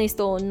Disney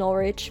store in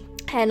Norwich,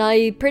 and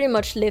I pretty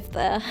much lived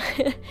there.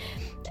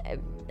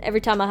 Every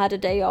time I had a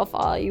day off,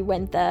 I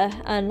went there,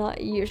 and I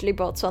usually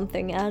bought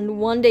something. And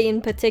one day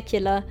in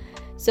particular,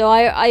 so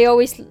I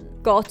always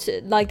got,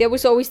 like, there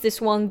was always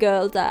this one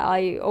girl that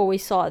I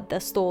always saw at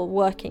the store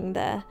working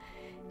there.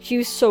 She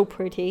was so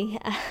pretty.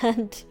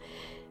 And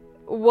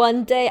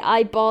one day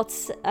I bought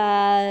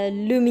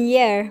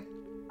Lumiere,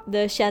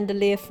 the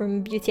chandelier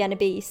from Beauty and the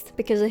Beast,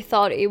 because I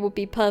thought it would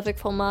be perfect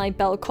for my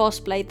Belle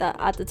cosplay that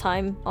at the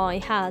time I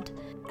had.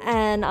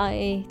 And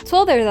I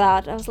told her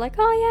that. I was like,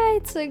 oh yeah,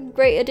 it's a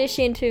great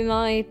addition to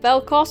my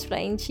Belle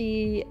cosplay. And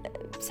she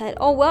said,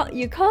 oh well,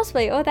 you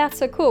cosplay? Oh, that's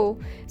so cool.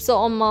 So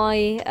on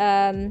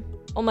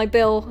my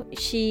bill,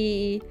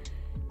 she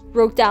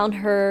wrote down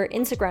her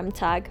Instagram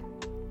tag.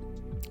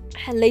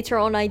 And later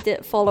on, I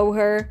did follow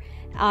her.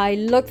 I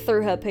looked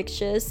through her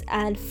pictures,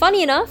 and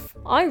funny enough,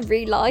 I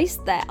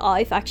realized that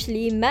I've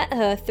actually met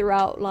her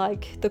throughout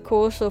like the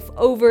course of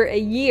over a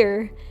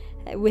year.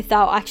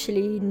 Without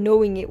actually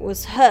knowing it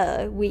was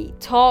her. We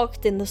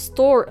talked in the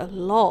store a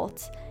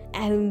lot,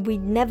 and we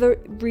never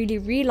really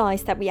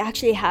realized that we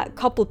actually had a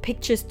couple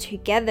pictures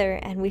together,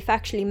 and we've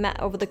actually met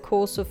over the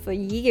course of a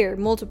year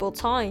multiple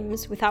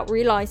times without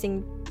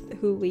realizing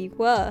who we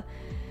were.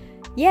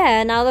 Yeah,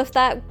 and out of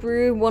that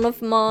grew one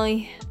of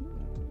my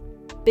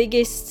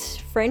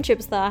biggest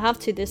friendships that I have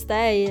to this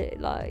day.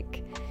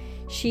 Like,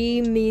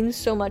 she means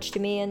so much to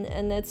me,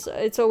 and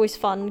it's always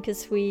fun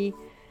because we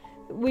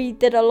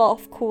did a lot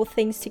of cool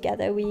things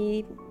together.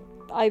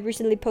 I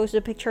recently posted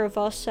a picture of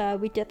us.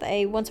 We did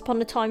a Once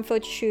Upon a Time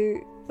photo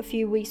shoot a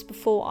few weeks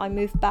before I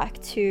moved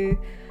back to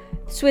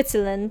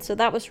Switzerland, so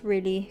that was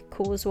really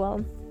cool as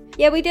well.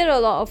 Yeah, we did a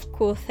lot of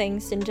cool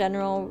things in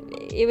general.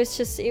 It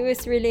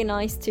was really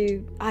nice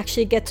to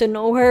actually get to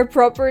know her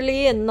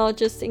properly and not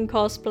just in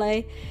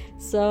cosplay.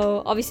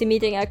 So obviously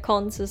meeting at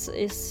cons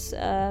is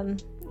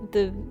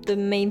the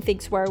main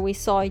things where we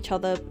saw each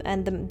other,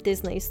 and the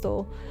Disney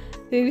store.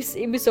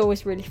 It was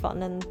always really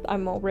fun, and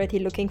I'm already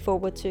looking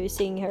forward to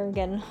seeing her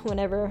again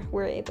whenever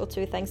we're able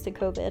to, thanks to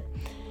COVID.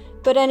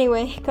 But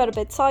anyway, got a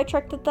bit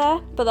sidetracked there,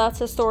 but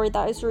that's a story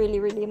that is really,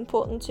 really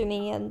important to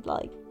me, and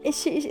like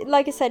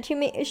I said, she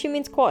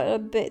means quite a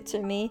bit to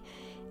me,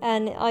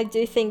 and I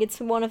do think it's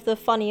one of the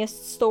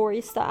funniest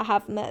stories that I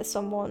have met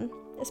someone,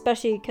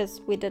 especially because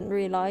we didn't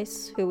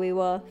realize who we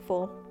were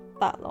for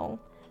that long.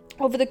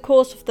 Over the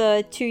course of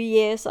the 2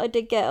 years, I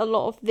did get a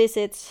lot of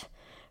visits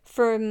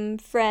from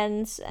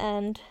friends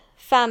and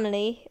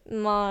family.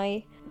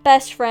 My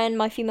best friend,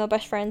 my female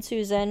best friend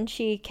Susan,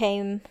 she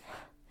came.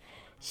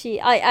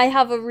 I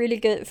have a really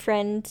good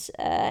friend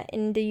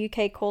in the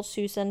UK called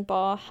Susan,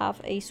 but I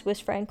have a Swiss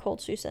friend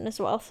called Susan as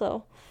well.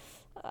 So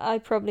I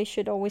probably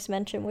should always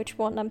mention which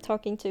one I'm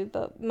talking to,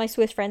 but my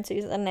Swiss friend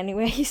Susan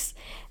anyways.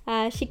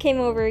 She came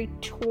over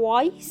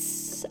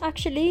twice,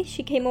 actually.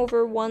 She came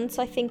over once,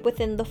 I think,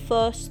 within the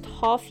first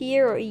half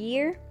year or a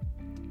year.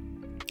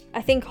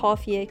 I think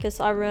half year, because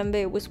I remember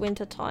it was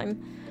winter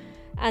time.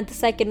 And the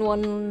second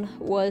one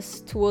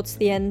was towards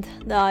the end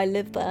that I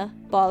lived there,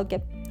 but I'll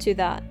get to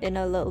that in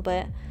a little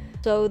bit.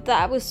 So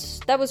that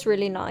was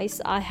really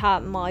nice. I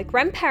had my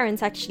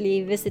grandparents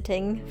actually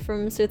visiting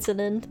from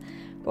Switzerland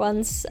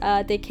once.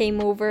 They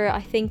came over,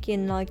 I think,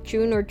 in like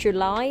June or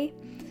July.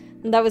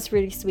 And that was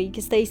really sweet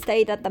because they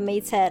stayed at the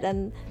Maid's Head,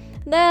 and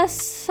they're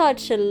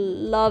such a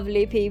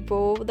lovely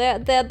people. They're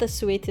the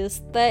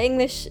sweetest. Their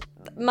English,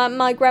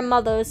 my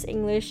grandmother's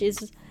English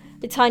is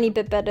a tiny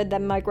bit better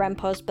than my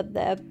grandpa's, but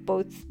they're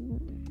both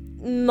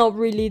not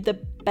really the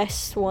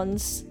best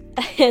ones.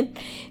 And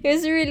it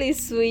was really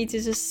sweet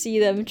to just see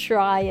them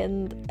try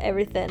and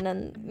everything,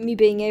 and me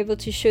being able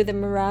to show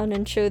them around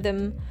and show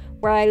them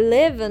where I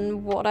live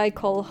and what I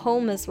call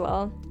home as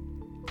well.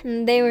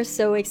 And they were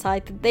so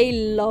excited. They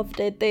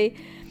loved it.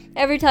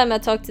 Every time I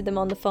talk to them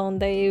on the phone,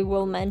 they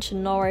will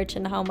mention Norwich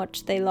and how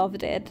much they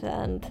loved it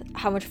and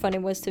how much fun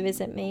it was to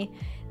visit me.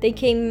 They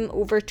came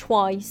over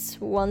twice.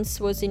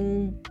 Once was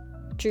in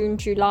June,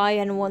 July,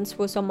 and once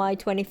was on my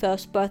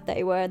 21st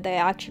birthday, where they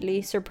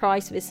actually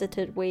surprise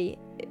visited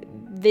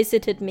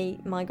me,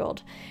 my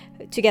god,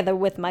 together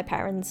with my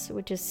parents,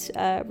 which is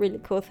a really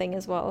cool thing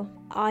as well.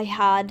 I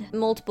had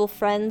multiple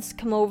friends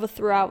come over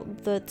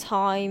throughout the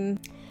time.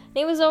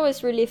 It was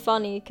always really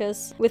funny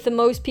because with the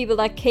most people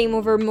that came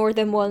over more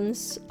than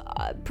once,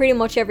 pretty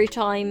much every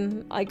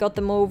time I got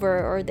them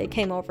over or they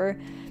came over,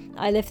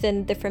 I lived in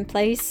a different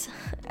place.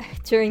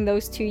 During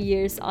those 2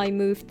 years, I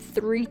moved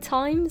 3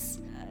 times.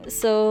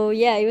 So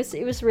yeah,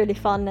 it was really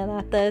fun. And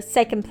at the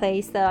second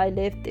place that I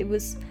lived, it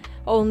was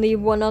only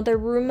one other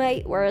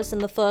roommate, whereas in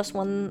the first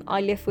one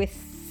I lived with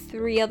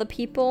 3 other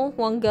people,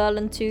 1 girl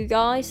and 2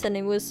 guys, and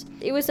it was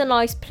a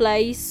nice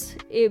place,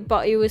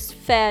 but it was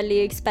fairly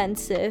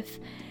expensive,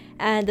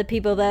 and the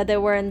people there, they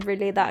weren't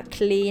really that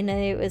clean,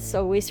 and it was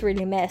always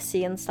really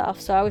messy and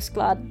stuff. So I was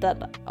glad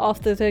that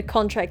after the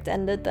contract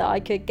ended that I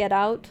could get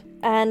out.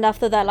 And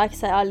after that, like I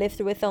said, I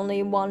lived with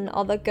only 1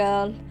 other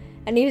girl,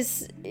 and it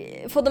was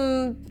for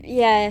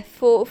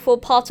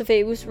part of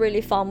it was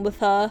really fun with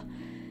her.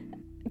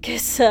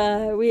 Because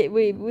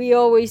we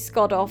always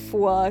got off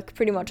work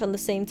pretty much on the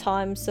same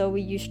time, so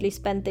we usually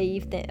spent the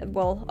evening,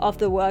 well,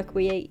 after work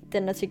we ate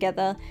dinner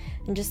together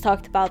and just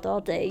talked about our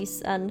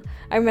days. And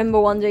I remember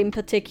one day in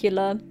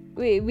particular,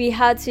 we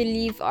had to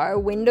leave our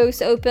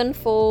windows open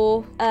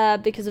for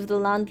because of the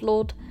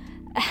landlord.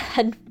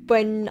 And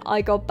when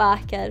I got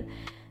back at,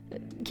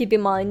 keep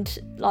in mind,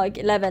 like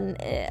 11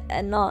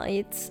 at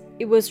night,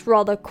 it was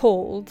rather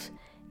cold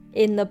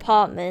in the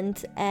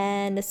apartment,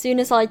 and as soon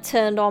as I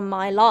turned on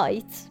my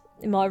light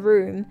in my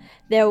room,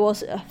 there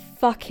was a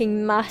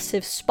fucking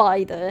massive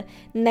spider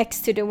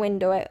next to the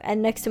window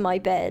and next to my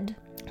bed,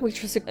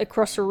 which was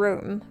across the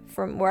room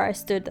from where I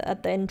stood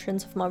at the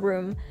entrance of my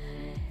room.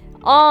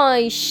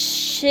 I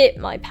shit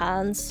my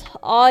pants.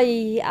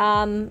 I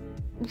am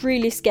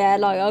really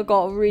scared. Like, I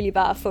got a really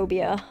bad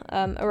phobia,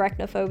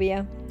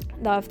 arachnophobia,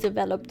 that I've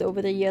developed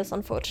over the years,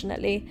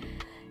 unfortunately.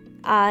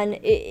 And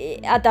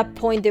at that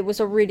point it was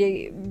a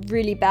really,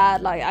 really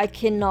bad. Like, I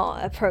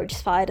cannot approach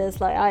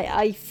spiders. Like,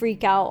 I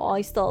freak out,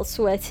 I start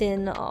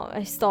sweating,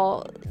 I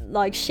start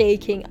like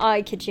shaking.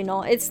 I kid you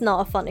not, it's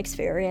not a fun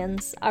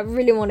experience. I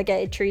really want to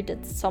get it treated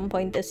at some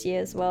point this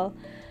year as well.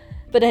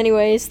 But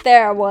anyways,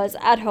 there I was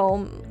at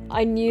home.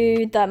 I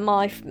knew that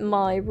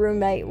my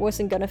roommate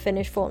wasn't gonna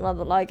finish for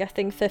another, like, I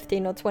think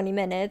 15 or 20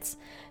 minutes,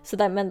 so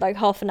that meant like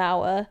half an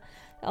hour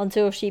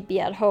until she'd be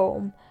at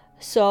home.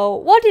 So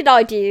what did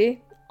I do?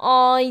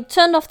 I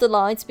turned off the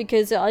lights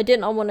because I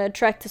did not want to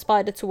attract the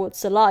spider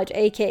towards the light,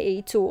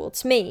 aka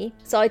towards me.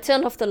 So I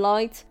turned off the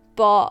light,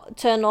 but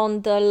turned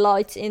on the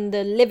light in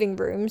the living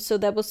room, so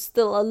there was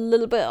still a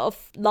little bit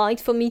of light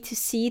for me to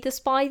see the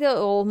spider,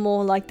 or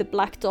more like the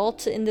black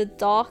dot in the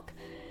dark.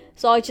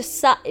 So I just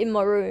sat in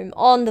my room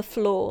on the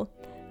floor,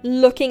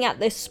 looking at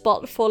this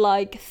spot for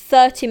like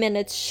 30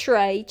 minutes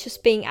straight,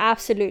 just being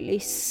absolutely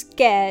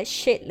scared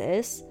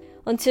shitless,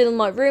 until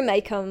my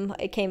roommate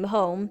came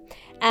home.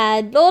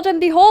 And Lord and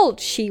behold,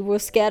 she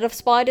was scared of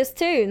spiders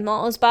too.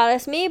 Not as bad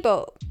as me,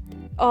 but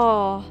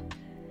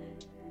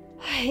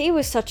it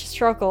was such a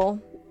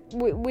struggle.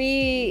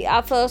 We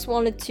at first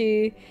wanted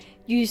to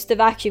use the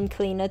vacuum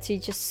cleaner to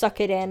just suck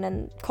it in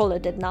and call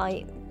it a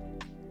night.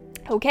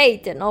 Okay,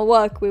 it did not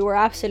work. We were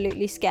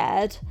absolutely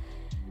scared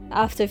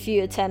after a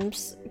few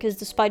attempts because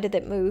the spider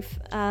didn't move.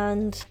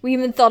 And we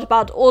even thought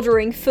about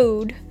ordering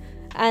food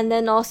and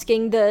then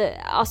asking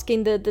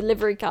the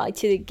delivery guy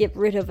to get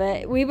rid of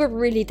it. We were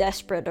really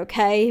desperate,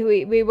 okay?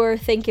 We were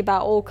thinking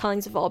about all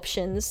kinds of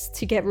options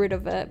to get rid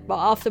of it. But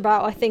after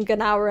about, I think,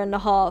 an hour and a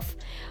half,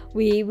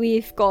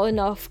 we've got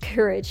enough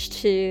courage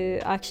to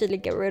actually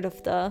get rid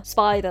of the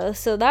spider.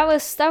 So that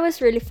was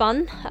really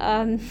fun.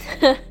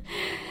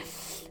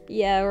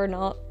 Yeah, or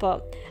not.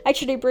 But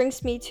actually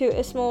brings me to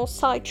a small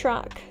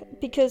sidetrack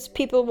because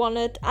people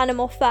wanted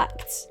animal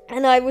facts.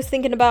 And I was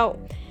thinking about,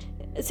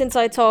 since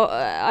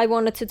I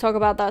wanted to talk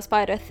about that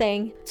spider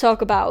thing,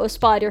 talk about a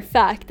spider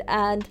fact,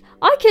 and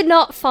I could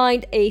not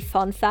find a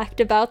fun fact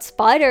about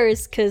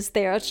spiders because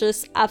they are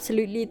just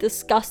absolutely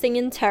disgusting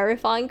and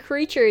terrifying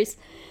creatures.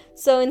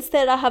 So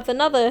instead I have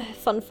another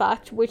fun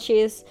fact, which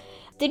is,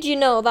 did you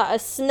know that a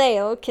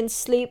snail can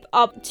sleep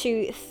up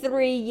to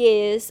 3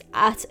 years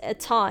at a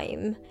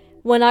time?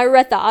 When I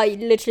read that, I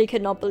literally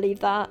could not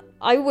believe that.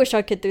 I wish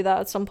I could do that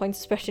at some point,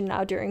 especially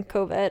now during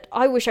COVID.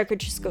 I wish I could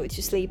just go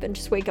to sleep and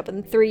just wake up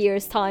in 3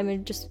 years' time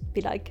and just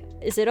be like,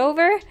 is it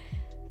over?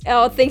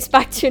 Are things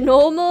back to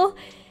normal?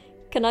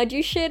 Can I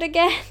do shit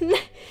again?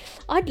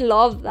 I'd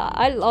love that.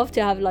 I'd love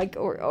to have like,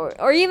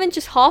 or even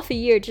just half a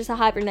year, just a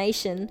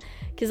hibernation.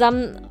 Because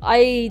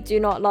I do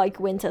not like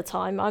winter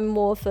time. I'm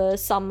more of a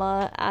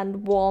summer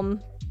and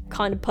warm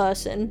kind of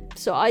person.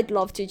 So I'd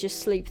love to just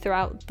sleep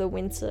throughout the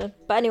winter.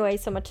 But anyway,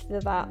 so much to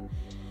that.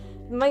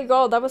 My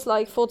god, that was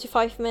like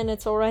 45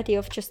 minutes already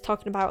of just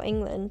talking about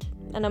England.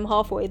 And I'm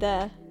halfway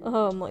there.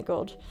 Oh my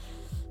god.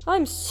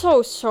 I'm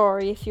so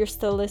sorry if you're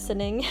still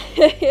listening.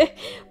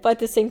 But at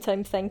the same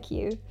time, thank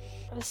you.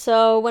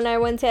 So when I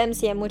went to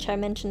MCM, which I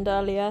mentioned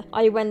earlier,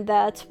 I went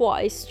there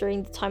twice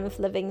during the time of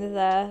living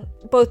there.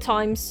 Both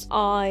times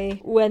I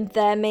went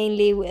there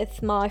mainly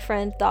with my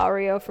friend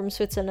Dario from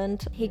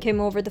Switzerland. He came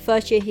over the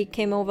first year, he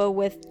came over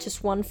with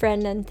just one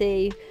friend and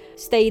they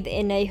stayed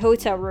in a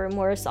hotel room,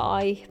 whereas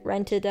I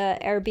rented an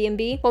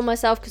Airbnb for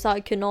myself because I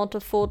could not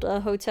afford a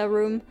hotel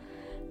room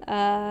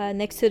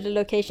next to the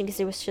location because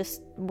it was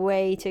just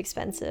way too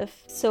expensive.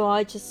 So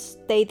I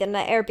just stayed in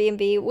an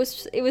Airbnb.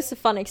 It was a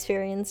fun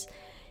experience.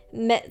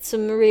 Met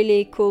some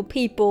really cool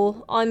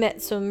people. I met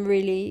some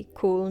really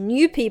cool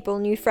new people,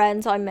 new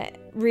friends. I met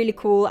really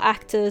cool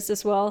actors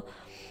as well.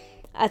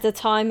 At the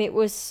time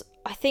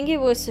I think it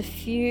was a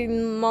few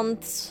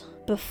months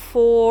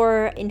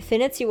before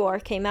Infinity War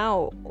came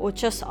out, or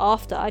just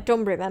after, I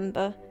don't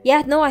remember.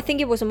 Yeah, no, I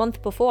think it was a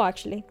month before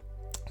actually.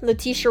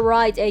 Letitia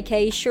Wright,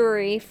 aka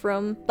Shuri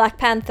from Black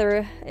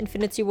Panther,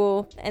 Infinity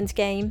War,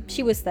 Endgame,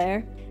 she was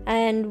there.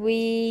 And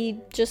we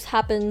just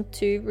happened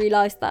to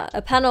realize that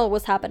a panel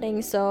was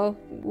happening, so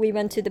we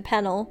went to the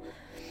panel.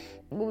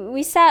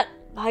 We sat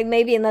like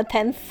maybe in the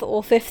 10th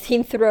or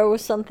 15th row or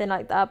something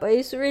like that, but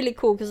it's really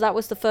cool because that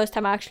was the first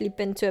time I actually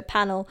been to a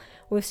panel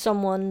with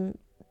someone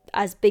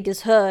as big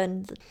as her,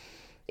 and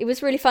it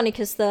was really funny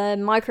because the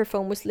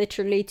microphone was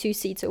literally 2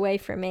 seats away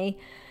from me.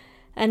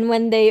 And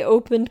when they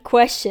opened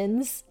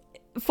questions,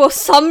 for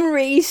some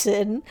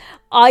reason,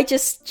 I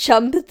just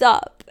jumped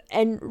up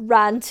and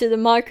ran to the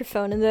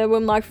microphone, and there were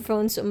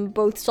microphones on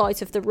both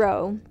sides of the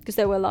row because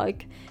there were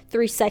like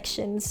 3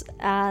 sections,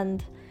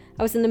 and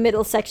I was in the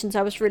middle section, so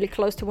I was really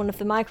close to one of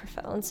the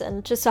microphones,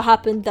 and just so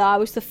happened that I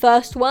was the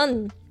first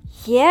one.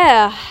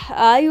 Yeah,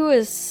 I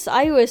was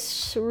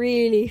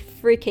really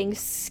freaking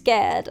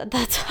scared at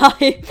that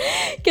time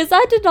because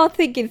I did not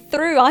think it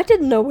through. I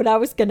didn't know what I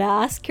was gonna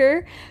ask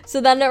her.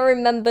 So then I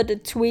remembered a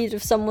tweet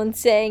of someone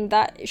saying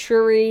that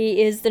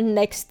Shuri is the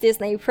next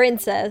Disney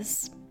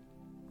princess.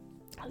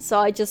 So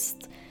I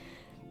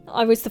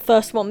was the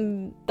first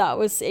one that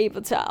was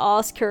able to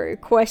ask her a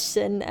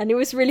question, and it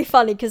was really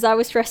funny because I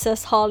was dressed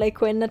as Harley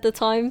Quinn at the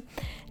time.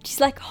 She's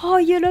like, oh,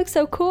 you look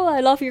so cool, I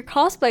love your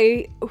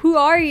cosplay, who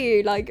are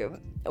you, like,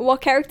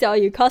 what character are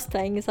you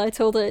cosplaying? So I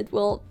told her,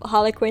 well,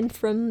 Harley Quinn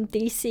from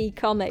DC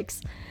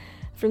Comics,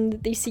 from the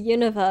DC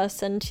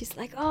universe, and she's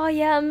like, oh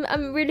yeah,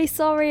 I'm really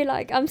sorry,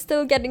 like, I'm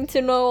still getting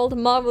to know all the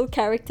Marvel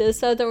characters,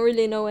 so I don't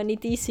really know any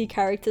DC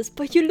characters,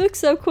 but you look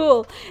so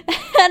cool.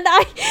 And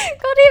I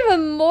got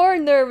even more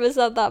nervous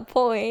at that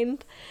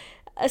point.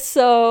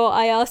 So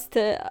I asked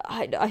her,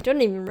 I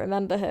don't even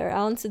remember her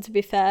answer, to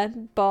be fair,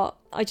 but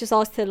I just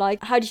asked her,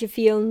 like, how did you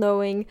feel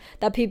knowing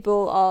that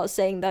people are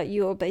saying that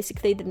you're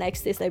basically the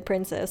next Disney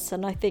princess?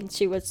 And I think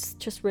she was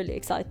just really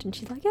excited, and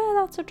she's like, yeah,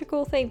 that's such a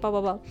cool thing, blah,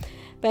 blah, blah.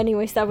 But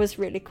anyways, that was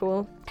really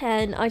cool.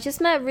 And I just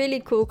met really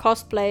cool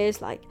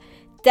cosplayers, like,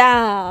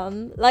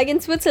 damn. Like, in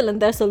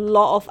Switzerland, there's a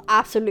lot of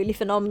absolutely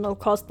phenomenal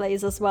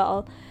cosplayers as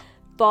well.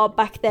 But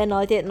back then,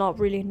 I did not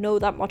really know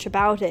that much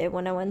about it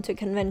when I went to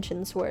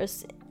conventions,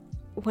 whereas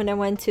when I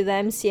went to the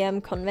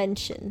MCM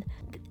convention,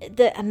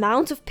 the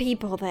amount of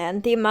people there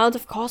and the amount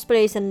of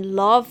cosplays and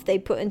love they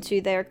put into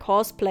their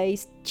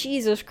cosplays,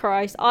 Jesus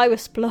Christ, I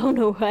was blown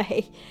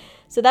away.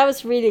 So that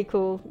was really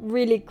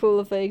cool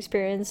of an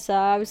experience.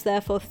 I was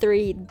there for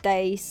 3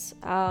 days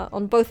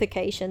on both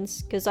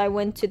occasions, because I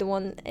went to the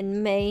one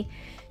in May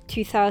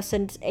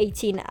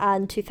 2018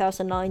 and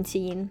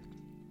 2019.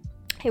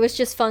 It was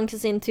just fun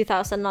because in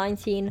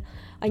 2019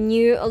 I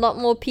knew a lot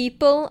more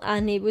people,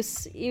 and it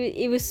was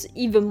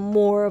even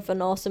more of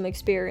an awesome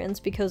experience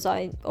because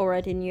I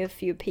already knew a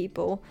few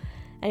people,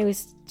 and it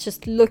was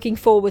just looking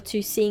forward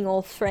to seeing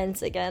old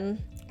friends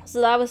again.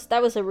 So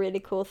that was a really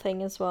cool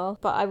thing as well.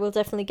 But I will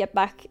definitely get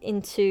back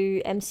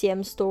into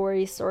MCM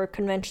stories or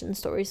convention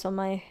stories on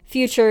my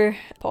future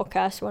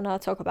podcast when I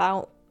talk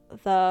about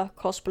the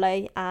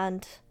cosplay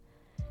and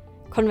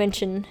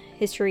convention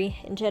history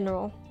in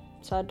general.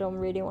 so I don't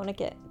really want to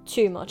get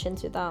too much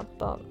into that.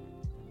 But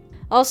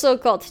also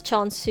got the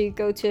chance to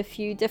go to a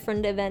few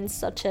different events,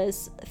 such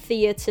as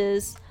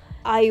theaters.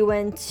 I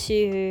went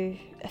to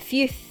a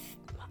few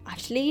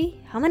actually,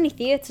 how many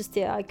theaters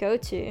did I go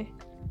to?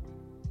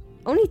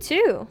 Only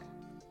 2.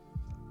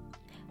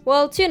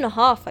 Well,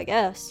 2.5, I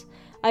guess.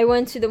 I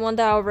went to the one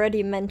that I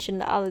already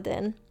mentioned,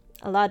 Aladdin.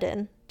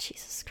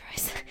 Jesus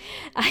Christ.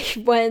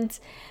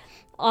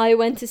 I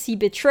went to see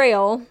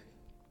Betrayal,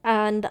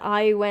 and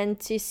I went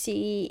to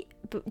see,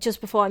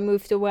 just before I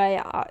moved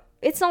away,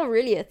 it's not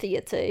really a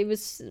theater, it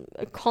was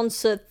a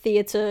concert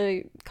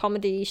theater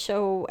comedy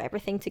show,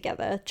 everything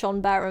together.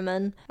 John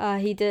Barrowman,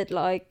 he did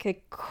like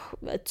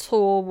a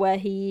tour where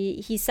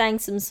he sang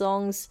some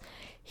songs,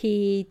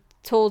 he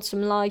told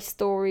some life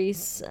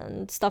stories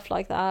and stuff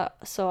like that.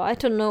 So I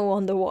don't know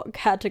under what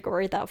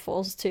category that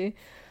falls to,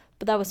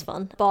 but that was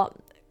fun. But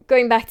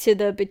going back to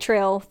the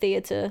Betrayal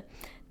theater,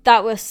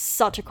 that was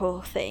such a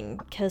cool thing,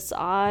 because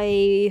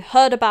I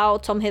heard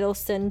about Tom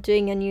Hiddleston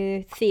doing a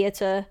new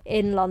theatre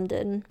in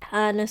London,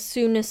 and as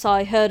soon as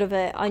I heard of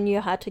it, I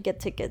knew how to get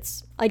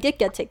tickets. I did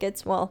get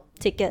tickets.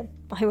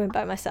 I went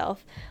by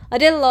myself. I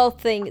did a lot of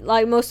things,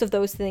 like most of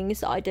those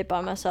things I did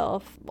by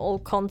myself. All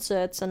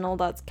concerts and all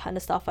that kind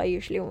of stuff, I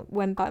usually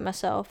went by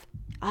myself.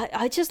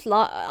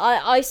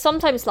 I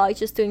sometimes like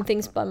just doing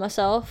things by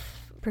myself.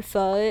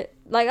 Prefer it.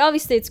 Like,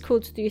 obviously it's cool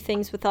to do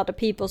things with other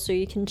people so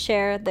you can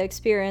share the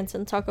experience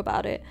and talk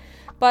about it,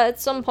 but at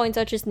some point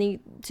I just need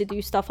to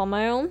do stuff on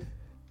my own.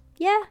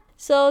 Yeah,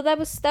 so that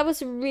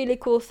was a really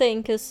cool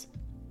thing, because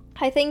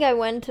I think I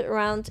went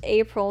around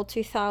April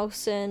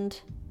 2000,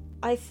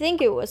 I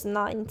think it was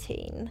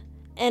 19,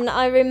 and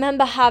I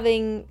remember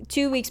having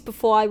 2 weeks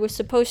before I was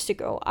supposed to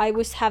go, I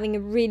was having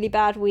a really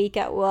bad week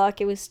at work.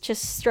 It was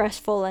just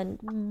stressful and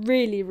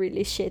really,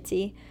 really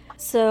shitty.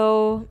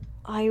 So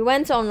I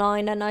went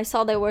online and I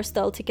saw there were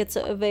still tickets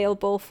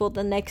available for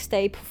the next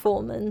day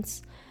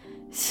performance.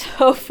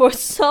 So for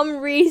some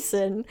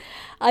reason,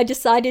 I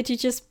decided to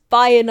just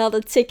buy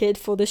another ticket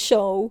for the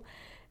show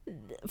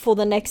for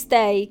the next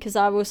day, because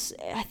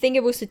I think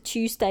it was a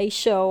Tuesday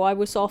show. I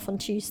was off on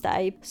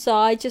Tuesday. So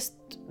I just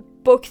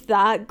booked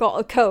that, got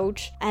a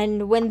coach,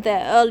 and went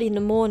there early in the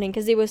morning,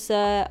 because it was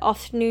an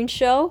afternoon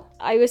show.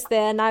 I was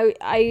there, and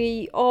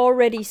I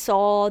already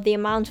saw the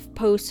amount of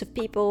posts of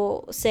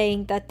people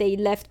saying that they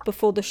left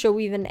before the show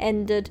even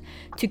ended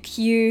to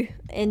queue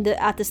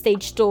at the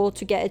stage door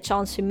to get a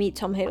chance to meet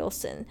Tom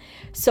Hiddleston.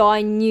 So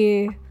I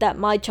knew that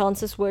my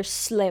chances were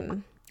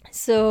slim.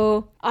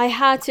 So I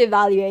had to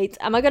evaluate,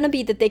 am I gonna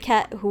be the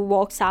dickhead who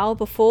walks out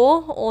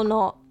before or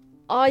not?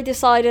 I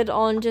decided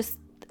on just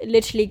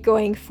literally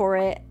going for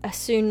it as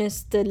soon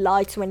as the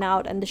lights went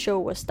out and the show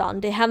was done.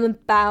 They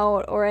haven't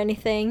bowed or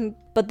anything,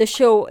 but the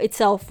show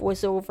itself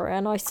was over,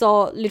 and I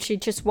saw literally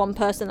just one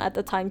person at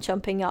the time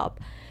jumping up,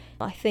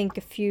 I think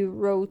a few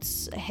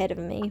rows ahead of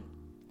me,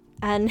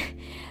 and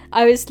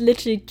I was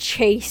literally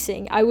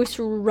chasing, I was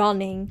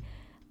running.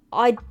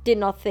 I did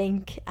not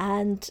think,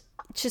 and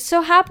it just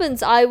so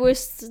happens I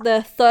was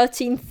the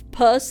 13th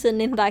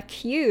person in that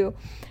queue.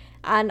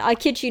 And I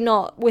kid you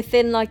not,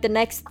 within like the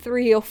next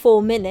 3 or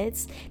 4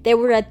 minutes, there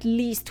were at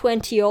least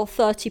 20 or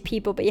 30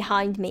 people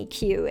behind me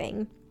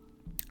queuing.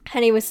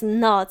 And it was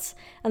nuts.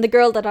 And the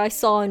girl that I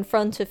saw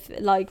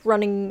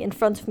running in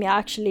front of me,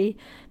 actually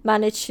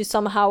managed to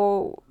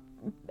somehow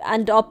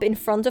end up in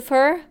front of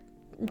her,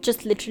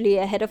 just literally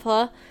ahead of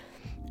her.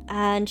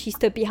 And she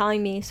stood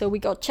behind me, so we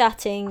got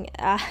chatting,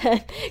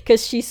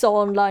 because she saw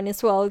online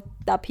as well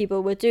that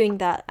people were doing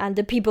that, and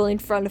the people in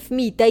front of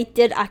me, they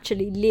did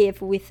actually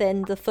live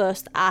within the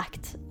first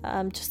act,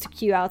 just to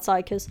queue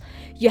outside, because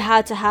you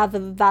had to have a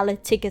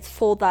valid ticket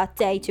for that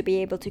day to be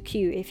able to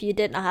queue. If you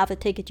didn't have a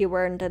ticket, you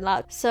weren't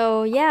allowed.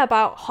 So yeah,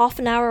 about half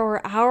an hour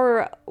or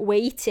hour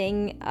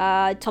waiting,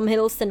 Tom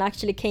Hiddleston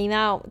actually came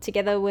out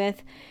together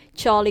with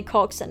Charlie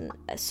Cox and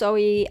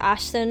Zoe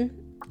Ashton.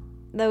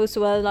 Those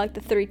were like the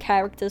 3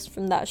 characters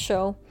from that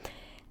show.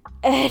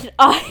 And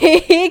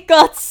I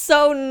got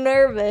so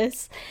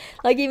nervous.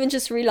 Like, even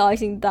just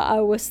realizing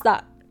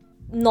that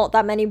not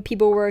that many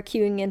people were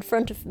queuing in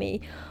front of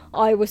me,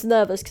 I was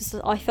nervous, because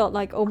I felt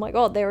like, oh my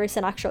god, there is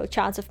an actual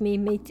chance of me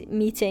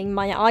meeting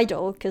my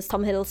idol, because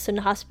Tom Hiddleston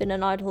has been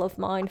an idol of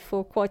mine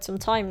for quite some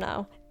time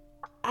now.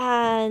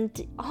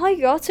 And I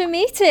got to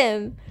meet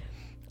him.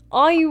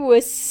 I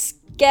was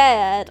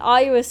scared.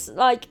 I was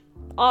like,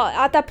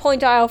 at that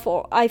point, I've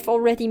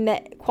already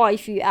met quite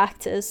a few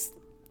actors,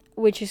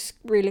 which is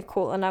really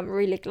cool, and I'm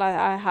really glad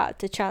I had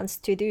the chance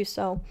to do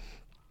so.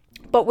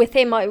 But with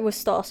him, I was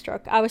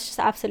starstruck. I was just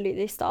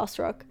absolutely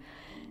starstruck.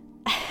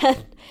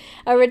 I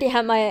already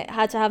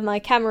had to have my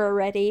camera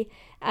ready,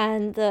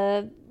 and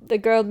the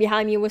girl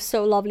behind me was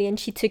so lovely, and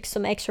she took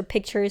some extra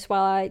pictures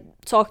while I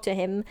talked to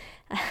him,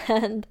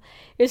 and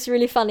it was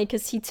really funny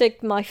because he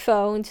took my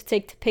phone to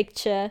take the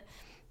picture.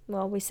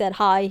 Well, we said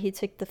hi, he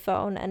took the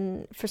phone,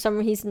 and for some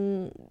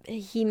reason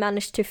he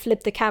managed to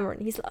flip the camera,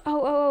 and he's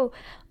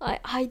like,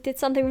 I did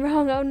something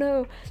wrong, oh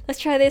no, let's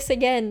try this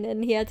again,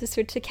 and he had to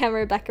switch the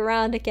camera back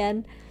around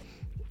again.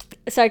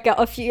 So I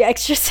got a few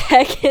extra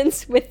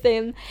seconds with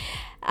him,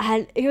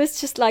 and it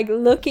was just like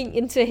looking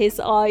into his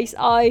eyes.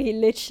 I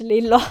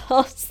literally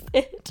lost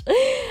it.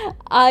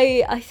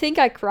 I think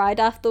I cried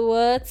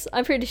afterwards.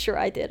 I'm pretty sure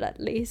I did, at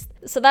least.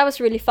 So that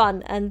was really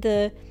fun. And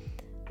the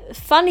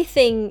funny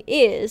thing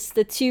is,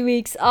 the 2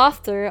 weeks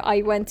after,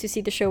 I went to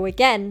see the show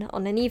again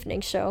on an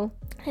evening show,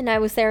 and I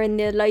was there in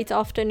the late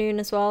afternoon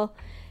as well.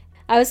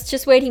 I was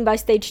just waiting by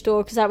stage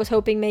door because I was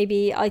hoping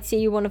maybe I'd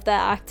see one of the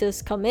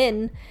actors come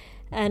in,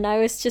 and I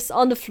was just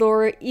on the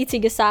floor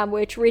eating a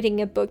sandwich, reading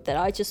a book that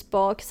I just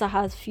bought because I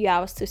had a few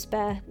hours to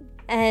spare.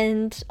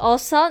 And all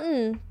of a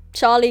sudden,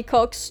 Charlie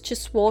Cox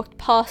just walked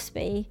past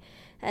me,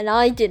 and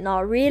I did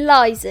not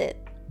realize it.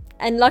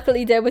 And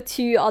luckily there were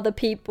 2 other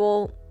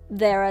people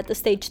there at the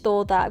stage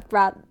door that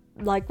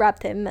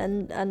grabbed him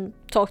and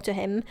talked to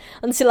him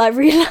until I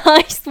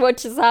realized what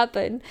just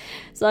happened.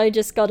 So I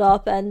just got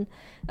up, and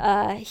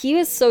he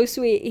was so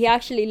sweet. He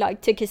actually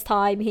took his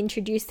time. He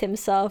introduced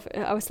himself.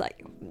 I was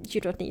like, you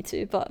don't need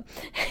to, but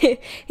he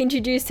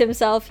introduced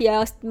himself. He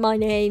asked my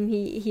name.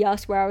 He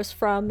asked where I was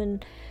from,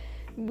 and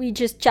we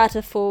just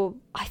chatted for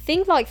I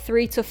think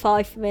 3 to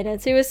 5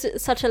 minutes. It was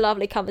such a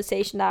lovely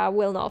conversation that I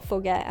will not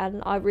forget,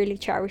 and I really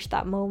cherished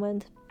that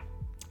moment.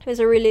 It was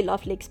a really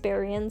lovely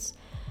experience.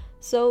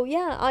 So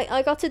yeah,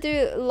 I got to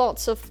do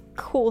lots of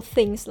cool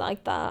things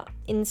like that.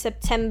 In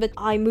September,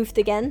 I moved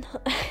again,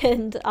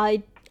 and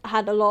I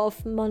had a lot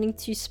of money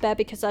to spare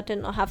because I did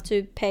not have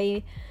to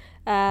pay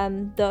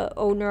the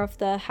owner of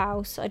the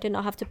house. I did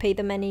not have to pay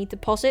them any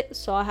deposit,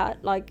 so I had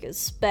a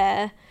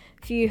spare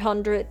few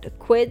hundred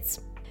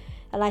quids,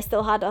 and I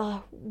still had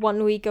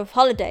 1 week of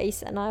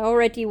holidays, and I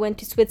already went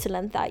to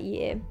Switzerland that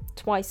year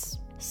twice.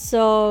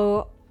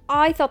 So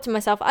I thought to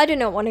myself, I do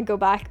not want to go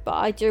back, but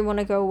I do want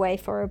to go away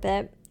for a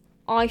bit.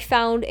 I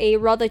found a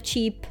rather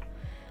cheap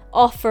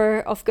offer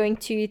of going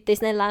to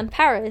Disneyland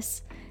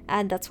Paris,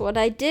 and that's what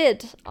I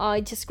did.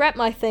 I just grabbed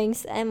my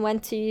things and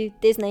went to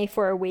Disney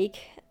for a week.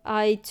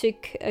 I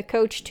took a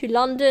coach to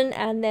London,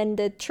 and then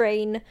the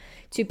train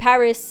to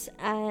Paris,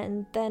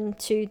 and then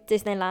to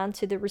Disneyland,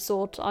 to the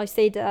resort. I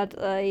stayed at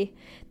a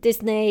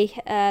Disney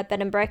bed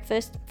and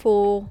breakfast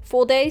for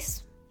 4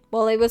 days.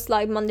 Well, it was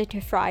Monday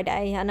to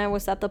Friday, and I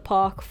was at the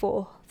park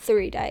for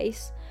 3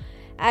 days.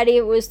 And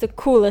it was the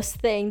coolest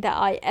thing that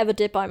I ever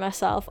did by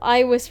myself.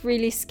 I was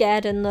really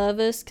scared and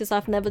nervous because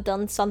I've never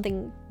done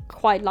something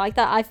quite like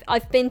that.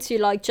 I've been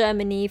to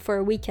Germany for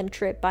a weekend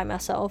trip by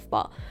myself,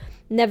 but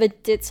never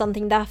did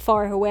something that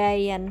far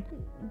away and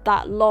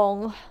that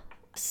long.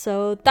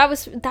 So that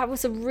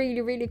was a really,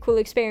 really cool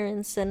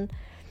experience, and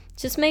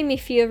just made me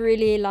feel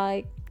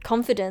really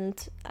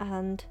confident,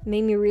 and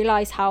made me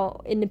realize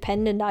how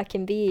independent I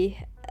can be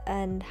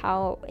and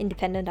how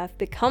independent I've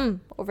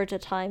become over the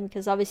time.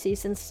 Because obviously,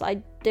 since I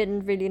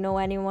didn't really know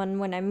anyone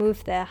when I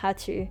moved there, I had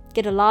to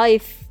get a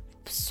life,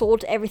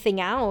 sort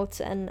everything out,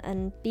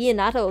 and be an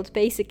adult,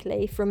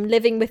 basically, from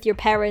living with your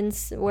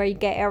parents where you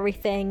get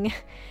everything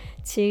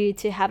to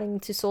having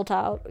to sort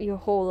out your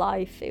whole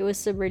life. It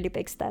was a really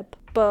big step.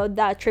 But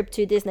that trip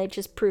to Disney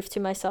just proved to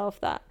myself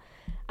that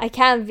I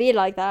can be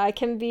like that. I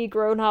can be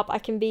grown up, I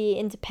can be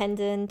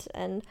independent,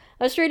 and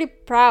I was really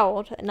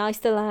proud, and I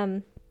still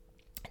am,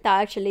 that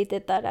I actually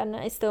did that, and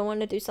I still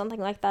want to do something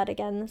like that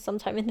again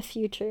sometime in the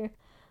future.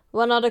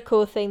 One other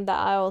cool thing that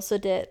I also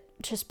did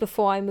just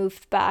before I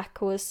moved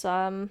back was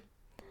the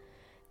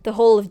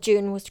whole of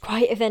June was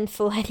quite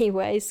eventful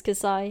anyways,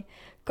 because I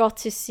got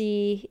to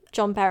see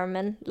John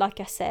Barrowman,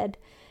 like I said.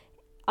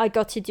 I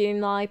got to do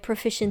my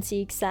proficiency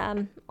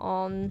exam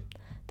on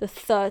the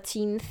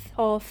 13th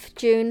of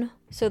June,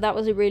 so that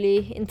was a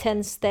really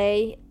intense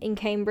day in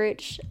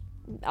Cambridge.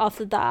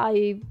 After that,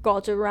 I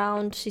got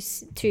around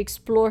to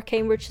explore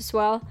Cambridge as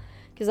well,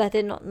 because I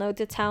did not know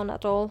the town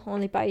at all,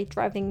 only by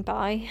driving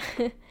by.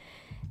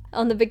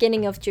 On the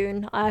beginning of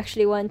June, I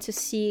actually went to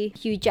see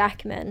Hugh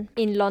Jackman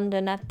in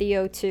London at the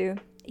O2.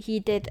 He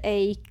did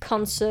a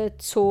concert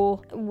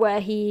tour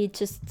where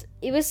it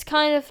was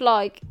kind of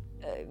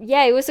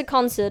it was a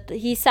concert.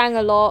 He sang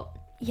a lot.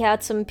 He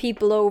had some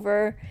people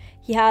over.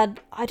 He had,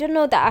 I don't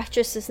know the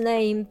actress's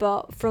name,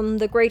 but from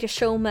The Greatest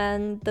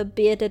Showman, the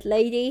bearded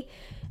lady,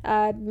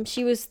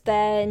 she was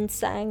there and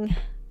sang.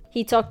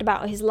 He talked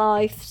about his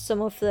life,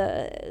 some of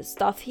the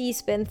stuff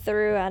he's been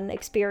through and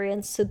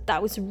experienced, so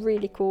that was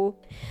really cool.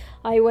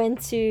 I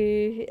went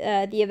to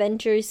the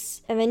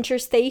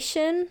Avengers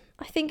Station,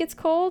 I think it's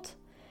called,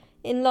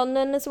 in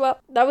London as well.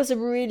 That was a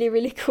really,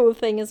 really cool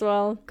thing as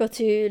well. Got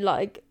to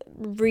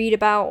read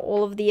about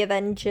all of the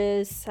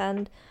Avengers,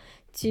 and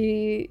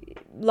to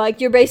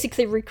you're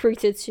basically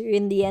recruited to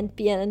in the end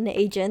be an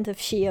agent of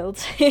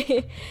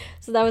S.H.I.E.L.D.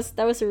 So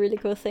that was a really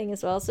cool thing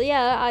as well. So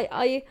yeah,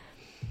 I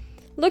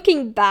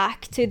looking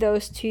back to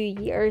those 2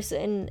 years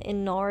in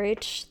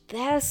Norwich,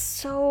 there's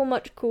so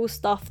much cool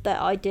stuff that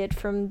I did,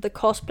 from the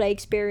cosplay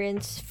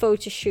experience,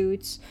 photo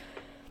shoots,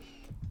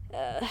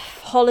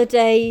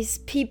 holidays,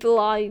 people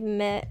I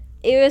met.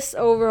 It was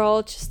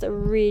overall just a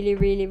really,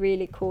 really,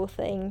 really cool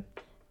thing.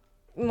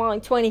 My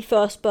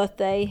 21st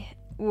birthday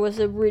was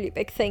a really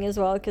big thing as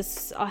well,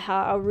 because I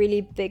had a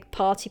really big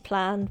party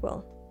planned.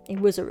 Well, it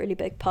was a really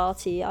big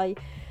party. I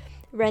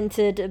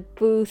rented a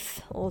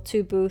booth, or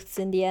 2 booths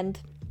in the end,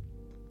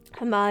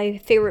 at my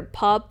favorite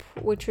pub,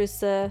 which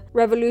was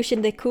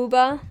Revolution de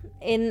Cuba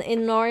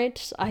in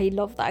Norwich. I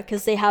love that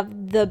because they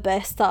have the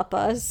best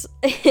tapas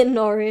in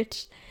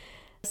Norwich.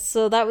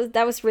 So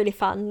that was really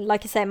fun.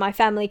 Like I said, my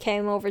family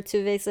came over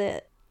to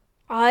visit.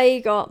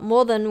 I got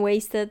more than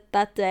wasted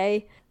that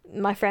day.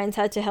 My friends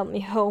had to help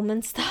me home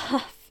and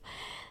stuff.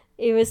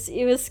 It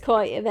was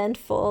quite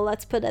eventful,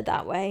 let's put it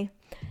that way.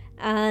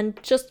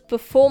 And just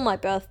before my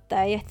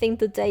birthday, I think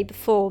the day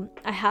before,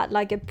 I had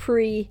like a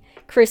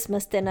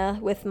pre-Christmas dinner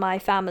with my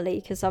family,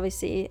 because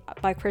obviously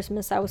by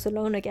Christmas I was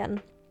alone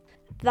again.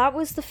 That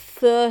was the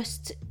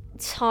first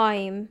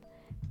time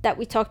that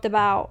we talked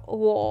about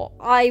what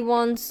I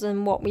want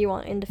and what we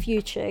want in the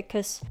future,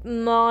 because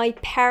my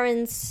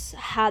parents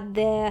had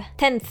their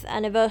 10th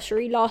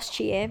anniversary last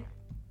year,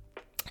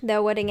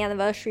 their wedding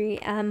anniversary,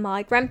 and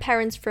my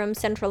grandparents from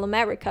Central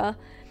America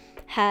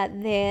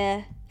had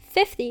their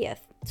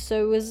 50th.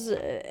 So it was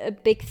a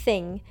big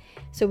thing.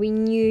 So we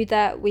knew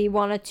that we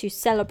wanted to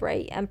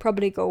celebrate and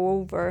probably go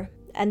over.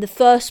 And the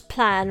first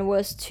plan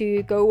was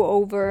to go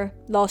over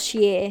last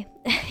year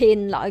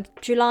in like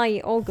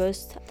July,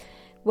 August,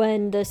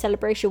 when the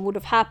celebration would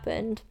have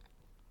happened.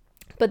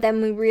 But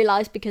then we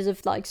realized because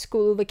of like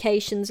school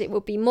vacations, it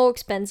would be more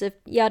expensive,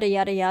 yada,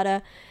 yada,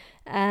 yada.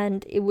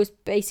 And it was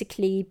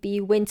basically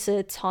be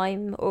winter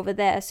time over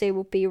there, so it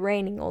would be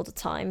raining all the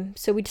time.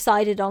 So we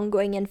decided on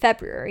going in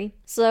February.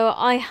 So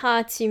I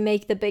had to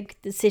make the big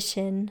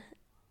decision.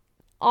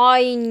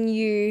 I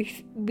knew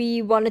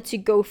we wanted to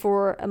go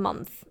for a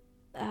month.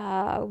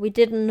 We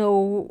didn't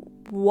know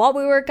what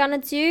we were gonna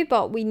do,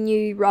 but we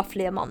knew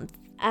roughly a month.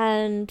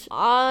 And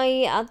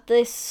I, at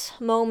this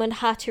moment,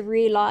 had to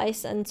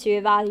realize and to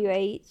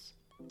evaluate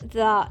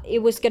that it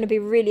was gonna be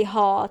really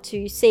hard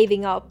to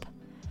saving up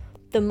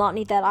the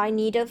money that I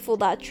needed for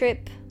that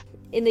trip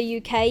in the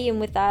UK, and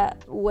with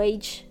that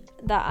wage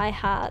that I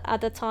had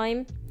at the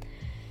time.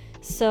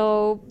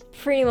 So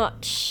pretty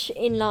much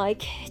in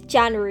like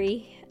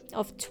January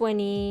of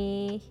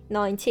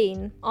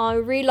 2019, I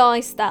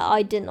realized that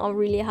I did not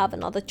really have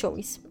another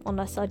choice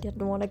unless I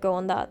didn't want to go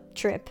on that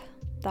trip,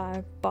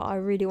 but I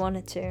really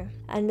wanted to.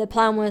 And the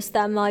plan was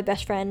that my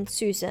best friend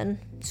Susan,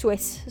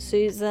 Swiss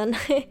Susan,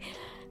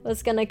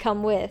 was gonna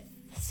come with.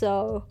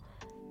 So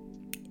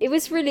it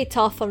was really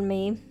tough on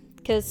me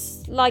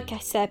because, like I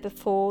said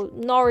before,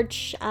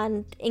 Norwich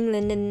and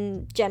England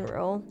in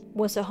general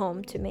was a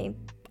home to me.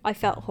 I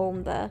felt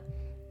home there.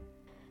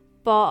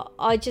 But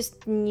I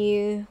just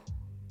knew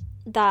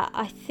that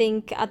I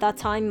think at that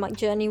time my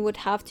journey would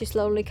have to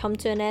slowly come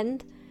to an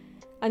end.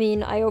 I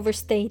mean, I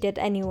overstayed it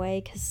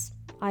anyway because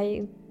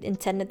I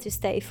intended to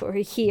stay for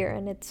a year,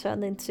 and it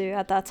turned into,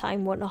 at that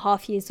time,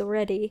 1.5 years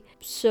already.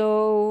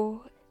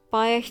 So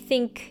by, I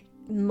think,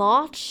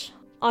 March,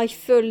 I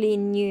fully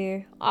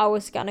knew I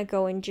was gonna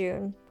go in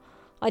June.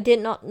 I did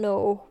not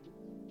know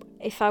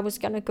if I was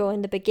gonna go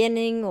in the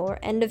beginning or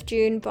end of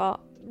June, but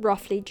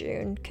roughly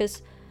June.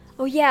 Because,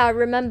 oh yeah, I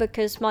remember,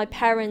 because my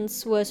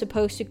parents were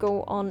supposed to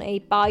go on a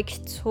bike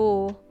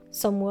tour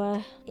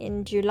somewhere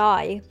in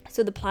July.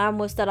 So the plan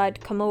was that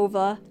I'd come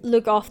over,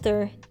 look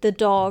after the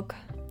dog,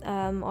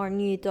 our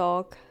new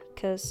dog,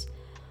 because,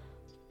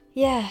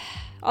 yeah,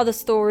 other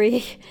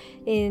story,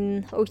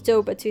 in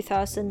October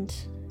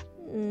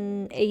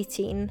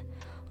 2018,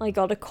 I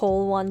got a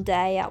call one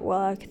day at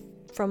work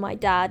from my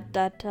dad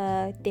that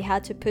they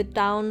had to put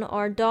down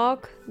our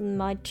dog,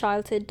 my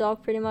childhood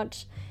dog, pretty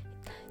much.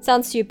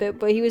 Sounds stupid,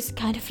 but he was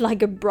kind of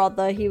like a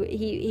brother.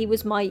 He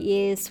was my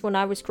ears when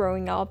I was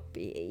growing up.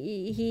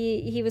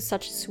 He was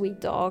such a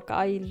sweet dog.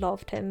 I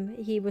loved him.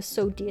 He was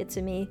so dear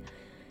to me.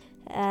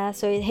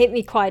 So it hit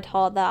me quite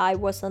hard that I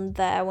wasn't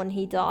there when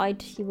he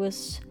died. He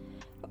was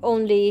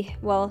only,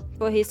 well,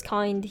 for his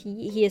kind,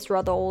 he is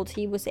rather old.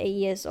 He was 8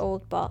 years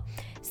old, but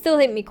still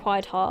hit me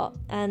quite hard.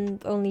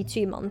 And only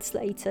 2 months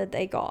later,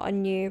 they got a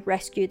new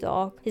rescue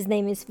dog. His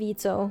name is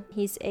Vito.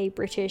 He's a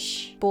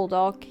British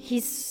bulldog.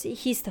 He's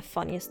the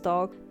funniest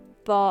dog.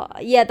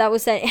 But yeah, that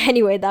was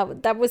anyway.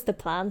 That was the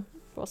plan.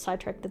 Well,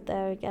 sidetracked it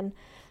there again.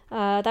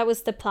 That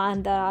was the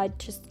plan, that I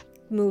just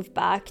moved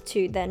back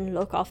to then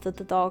look after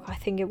the dog. I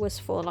think it was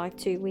for like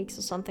 2 weeks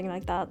or something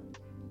like that.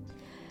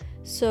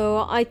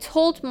 So I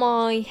told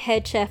my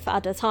head chef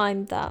at the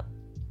time that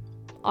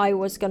I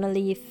was gonna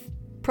leave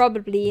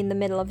probably in the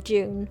middle of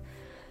June.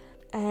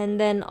 And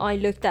then I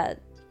looked at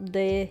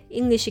the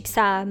English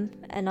exam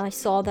and I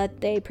saw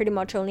that they pretty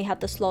much only had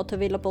the slot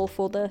available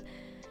for the,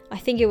 I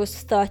think it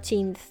was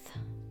 13th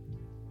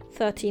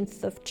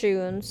of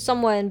June,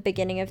 somewhere in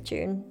beginning of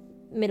June,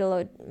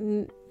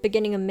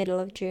 beginning and middle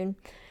of June.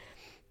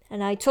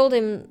 And I told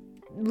him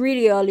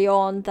really early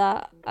on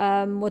that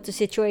what the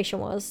situation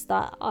was,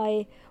 that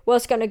I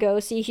was gonna go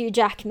see Hugh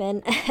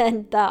Jackman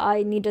and that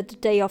I needed a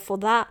day off for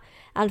that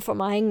and for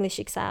my English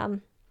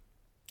exam.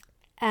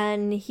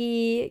 And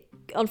he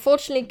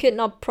unfortunately could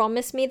not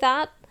promise me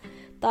that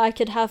I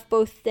could have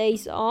both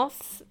days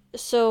off.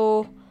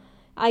 So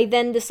I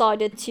then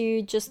decided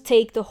to just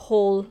take the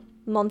whole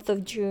month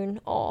of June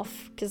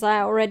off, because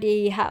I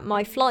already had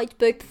my flight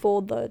booked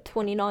for the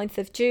 29th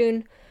of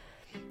June,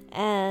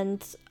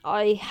 and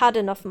I had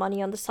enough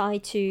money on the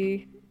side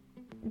to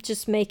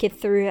just make it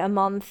through a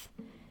month.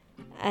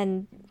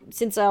 And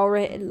since I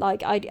already,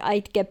 like,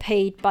 I'd get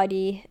paid by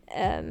the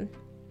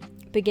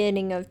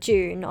beginning of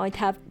June, I'd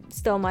have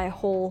still my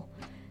whole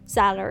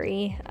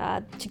salary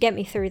to get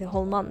me through the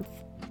whole month.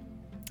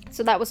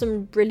 So that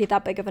wasn't really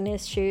that big of an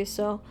issue.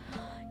 So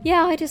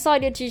yeah, I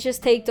decided to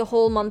just take the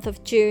whole month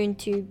of June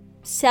to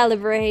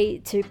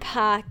celebrate, to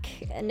pack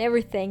and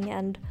everything.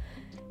 And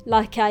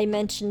like I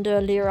mentioned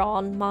earlier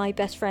on, my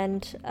best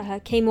friend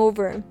came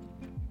over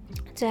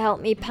to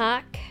help me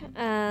pack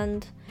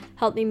and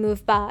help me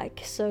move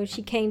back. So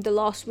she came the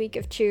last week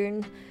of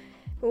June.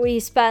 We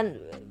spent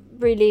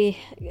really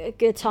a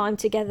good time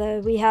together.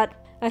 We had,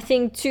 I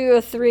think, 2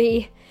 or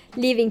 3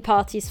 leaving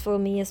parties for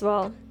me as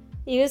well.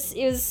 It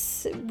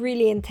was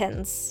really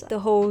intense, the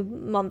whole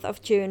month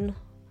of June.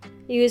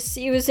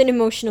 It was an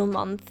emotional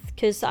month,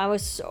 because I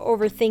was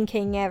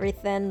overthinking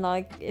everything,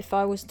 like if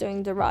I was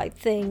doing the right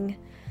thing.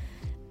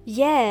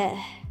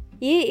 Yeah,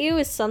 it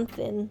was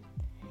something.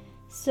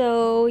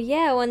 So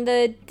yeah, when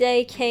the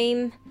day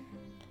came,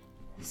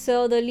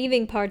 so the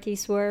leaving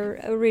parties were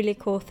a really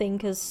cool thing,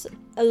 because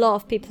a lot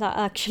of people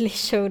actually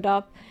showed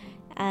up,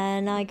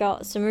 and I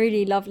got some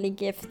really lovely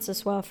gifts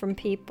as well from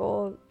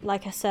people.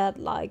 Like I said,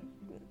 like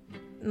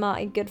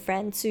my good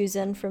friend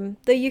Susan from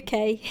the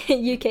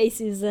UK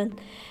Susan,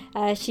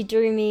 she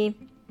drew me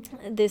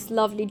this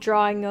lovely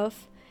drawing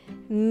of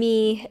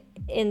me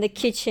in the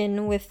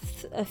kitchen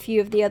with a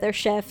few of the other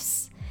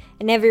chefs,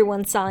 and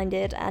everyone signed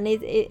it, and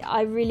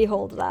I really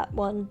hold that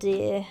one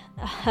dear.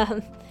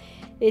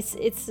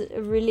 It's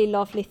a really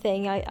lovely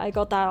thing. I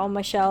got that on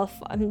my shelf.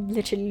 I'm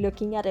literally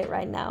looking at it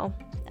right now.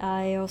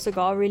 I also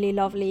got a really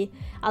lovely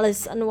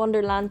Alice in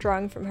Wonderland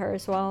drawing from her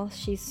as well.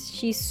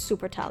 She's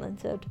super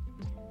talented.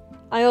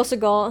 I also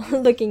got,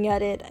 looking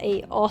at it,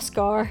 a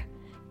Oscar,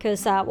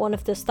 because at one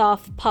of the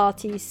staff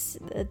parties,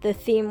 the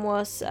theme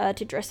was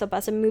to dress up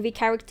as a movie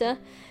character.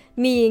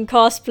 Me in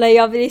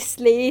cosplay,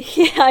 obviously,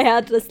 I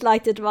had a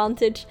slight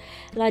advantage,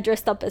 and I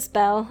dressed up as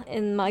Belle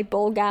in my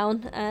ball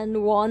gown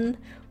and won,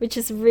 which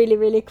is a really,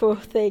 really cool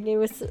thing. It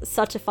was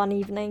such a fun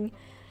evening.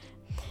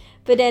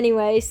 But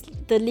anyways,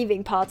 the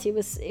leaving party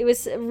it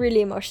was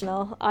really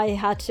emotional. I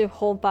had to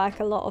hold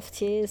back a lot of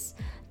tears.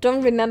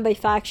 Don't remember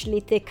if I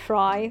actually did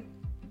cry,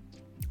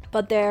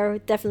 but there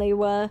definitely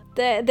were.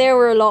 There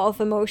were a lot of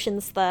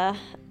emotions there.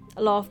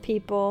 A lot of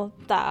people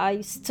that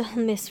I still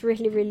miss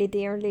really, really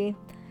dearly.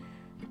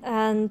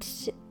 And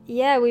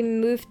yeah, we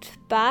moved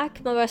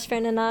back, my best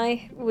friend and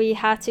I. We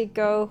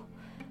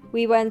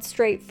went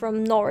straight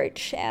from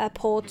Norwich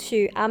airport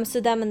to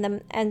Amsterdam, and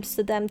then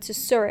Amsterdam to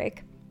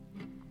Zurich.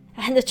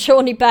 And the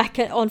journey back,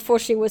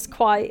 unfortunately, was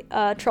quite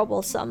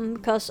troublesome,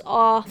 because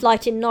our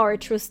flight in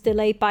Norwich was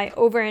delayed by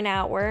over an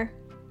hour.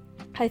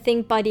 I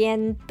think by the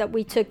end that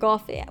we took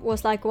off, it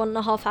was like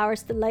 1.5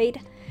 hours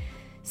delayed.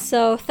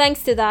 So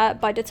thanks to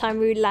that, by the time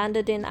we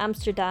landed in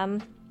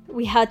Amsterdam,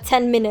 we had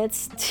 10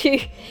 minutes to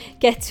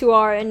get to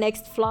our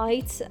next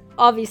flight.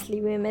 Obviously,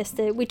 we missed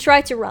it. We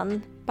tried to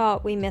run,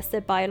 but we missed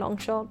it by a long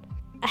shot.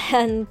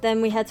 And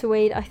then we had to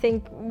wait, I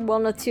think,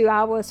 1 or 2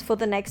 hours for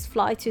the next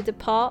flight to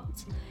depart.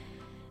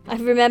 I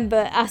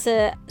remember, as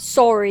a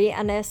sorry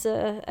and as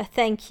a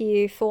thank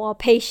you for our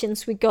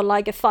patience, we got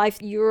like a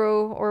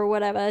 €5 or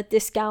whatever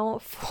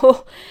discount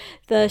for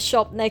the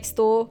shop next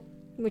door,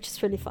 which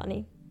is really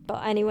funny.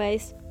 But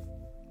anyways,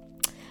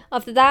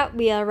 after that,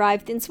 we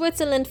arrived in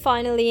Switzerland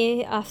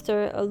finally,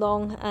 after a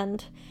long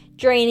and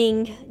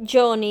draining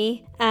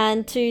journey.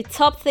 And to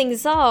top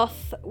things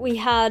off, we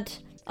had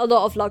a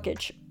lot of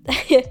luggage.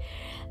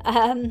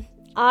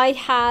 I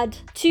had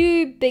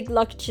 2 big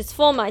luggages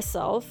for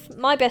myself.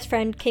 My best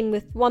friend came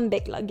with 1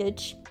 big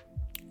luggage,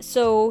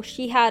 so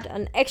she had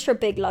an extra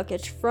big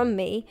luggage from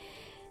me,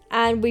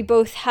 and we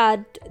both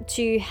had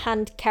 2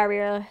 hand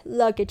carrier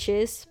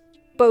luggages,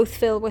 both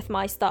filled with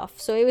my stuff.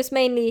 So it was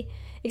mainly,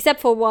 except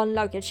for 1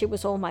 luggage, it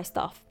was all my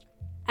stuff.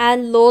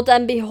 And Lord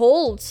and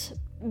behold,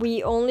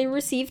 we only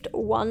received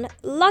 1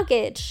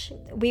 luggage.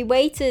 We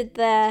waited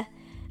there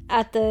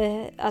at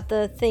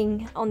the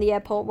thing on the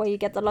airport where you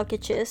get the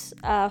luggages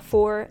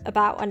for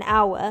about an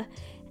hour,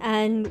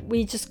 and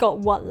we just got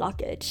 1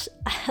 luggage.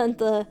 And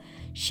the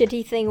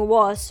shitty thing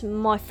was,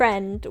 my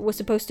friend was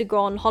supposed to go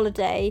on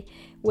holiday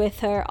with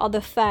her other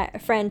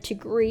friend to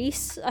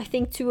Greece, I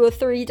think 2 or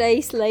 3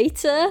 days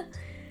later,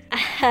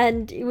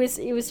 and it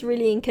was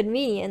really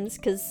inconvenient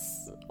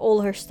because all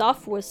her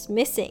stuff was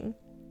missing.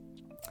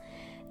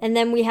 And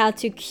then we had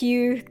to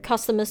queue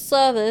customer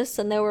service,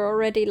 and there were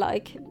already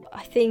like,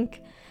 I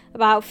think,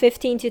 about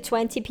 15 to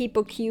 20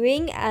 people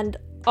queuing, and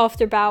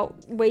after about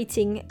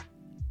waiting,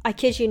 I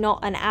kid you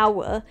not, an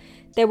hour,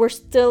 there were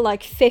still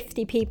like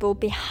 50 people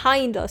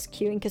behind us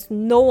queuing because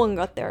no one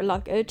got their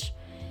luggage.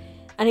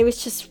 And it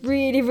was just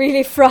really,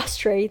 really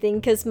frustrating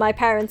because my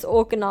parents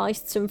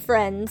organized some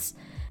friends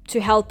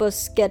to help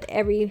us get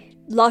every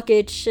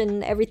luggage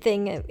and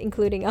everything,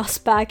 including us,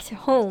 back to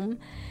home.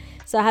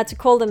 So I had to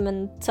call them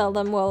and tell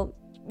them, well,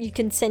 you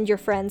can send your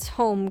friends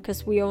home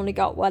because we only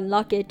got one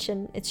luggage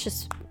and it's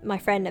just my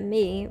friend and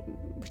me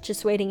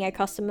just waiting at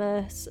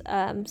customer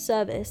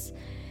service.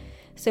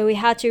 So we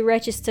had to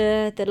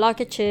register the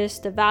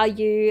luggages, the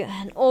value,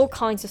 and all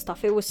kinds of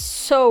stuff. It was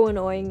so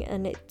annoying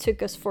and it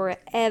took us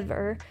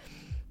forever.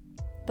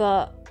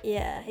 But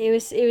yeah,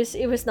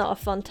 it was not a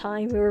fun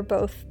time. We were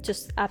both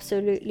just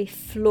absolutely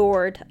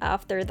floored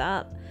after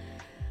that.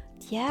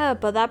 Yeah,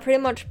 but that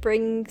pretty much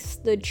brings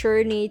the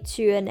journey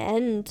to an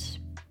end.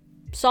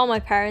 Saw my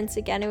parents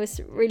again. It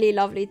was really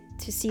lovely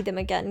to see them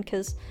again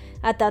because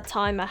at that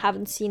time I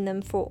haven't seen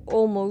them for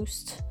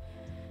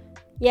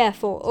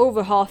for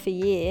over half a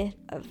year.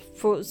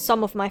 For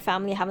some of my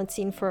family I haven't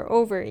seen for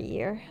over a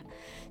year.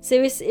 So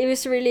it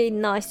was really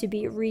nice to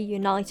be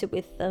reunited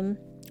with them.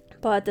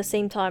 But at the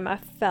same time I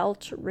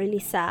felt really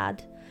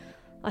sad.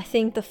 I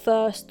think the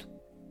first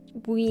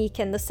week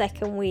and the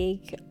second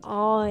week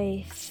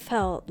I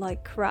felt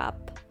like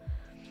crap.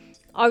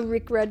 I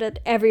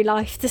regretted every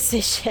life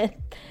decision.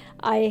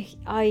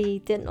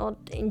 I did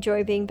not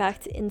enjoy being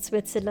back in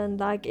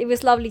Switzerland. Like, it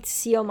was lovely to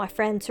see all my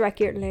friends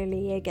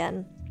regularly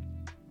again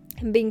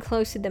and being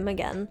close to them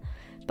again.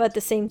 But at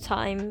the same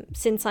time,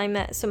 since I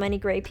met so many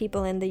great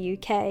people in the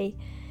UK,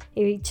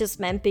 it just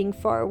meant being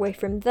far away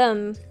from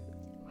them.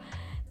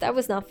 That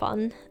was not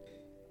fun.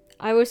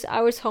 I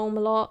was home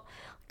a lot.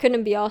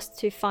 Couldn't be asked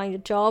to find a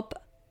job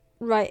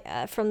right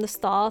from the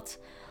start.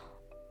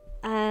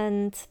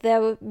 And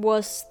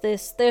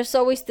there's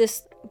always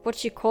this,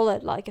 what you call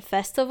it, like a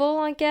festival,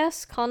 I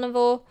guess,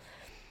 carnival,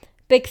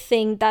 big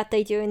thing that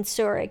they do in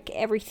Zurich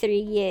every 3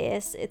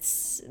 years.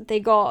 They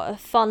got a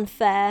fun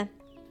fair.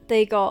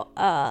 They got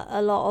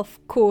a lot of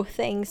cool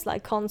things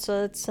like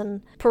concerts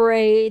and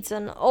parades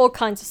and all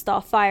kinds of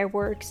stuff,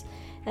 fireworks.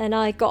 And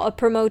I got a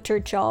promoter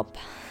job.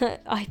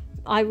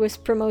 I was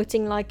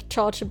promoting like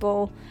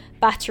chargeable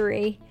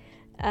battery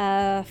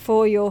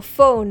for your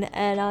phone,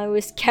 and I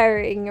was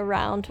carrying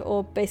around,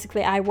 or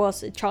basically I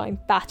was a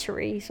giant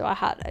battery, so I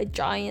had a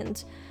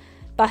giant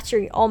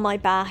battery on my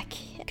back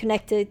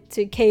connected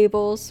to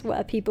cables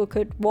where people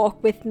could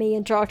walk with me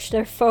and charge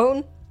their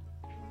phone.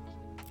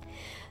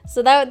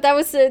 So that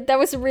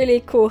was a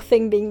really cool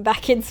thing being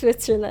back in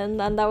Switzerland,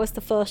 and that was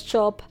the first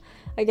job,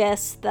 I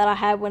guess, that I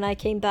had when I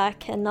came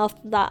back. And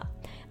after that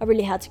I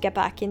really had to get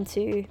back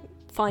into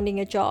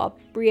finding a job,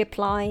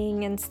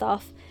 reapplying and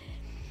stuff.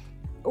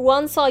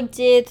 Once I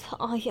did,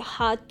 I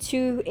had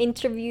 2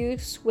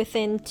 interviews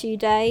within 2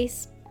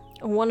 days.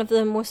 One of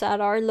them was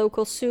at our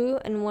local zoo,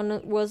 and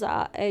one was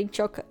at a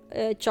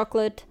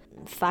chocolate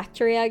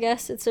factory, I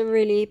guess. It's a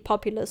really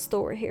popular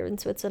store here in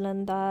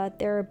Switzerland.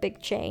 They're a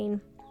big chain.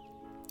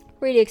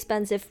 Really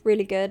expensive,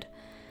 really good.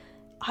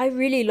 I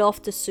really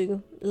loved the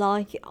zoo.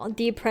 Like,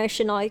 the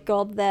impression I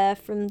got there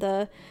from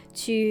the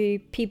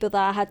 2 people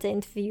that I had to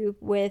interview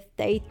with,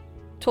 they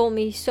told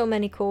me so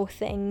many cool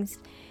things.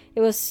 It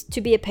was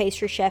to be a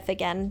pastry chef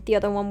again. The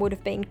other one would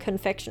have been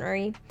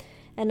confectionery.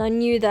 And I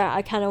knew that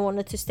I kind of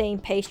wanted to stay in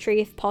pastry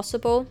if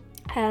possible.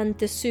 And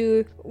the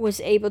zoo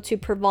was able to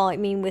provide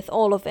me with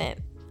all of it.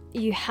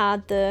 You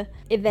had the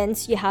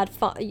events, you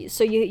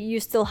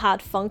still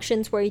had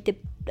functions where you did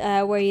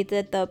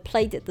the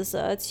plated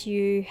desserts.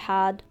 You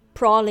had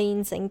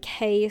pralines and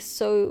cakes.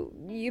 So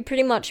you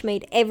pretty much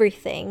made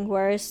everything,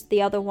 whereas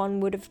the other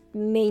one would have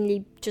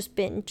mainly just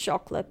been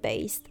chocolate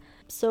based.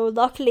 So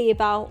luckily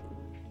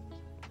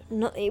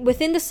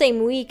within the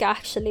same week,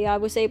 actually, I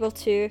was able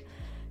to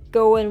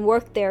go and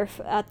work there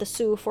at the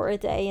zoo for a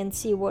day and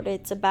see what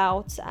it's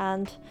about.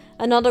 And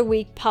another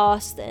week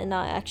passed and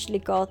I actually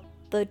got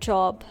the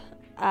job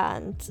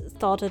and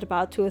started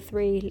about 2 or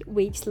 3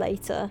 weeks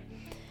later.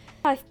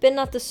 I've been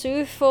at the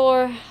zoo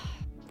for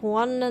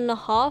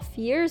 1.5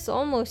 years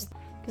almost,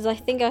 because I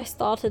think I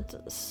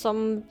started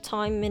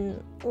sometime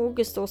in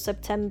August or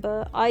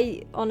September.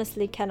 I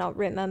honestly cannot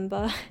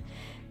remember,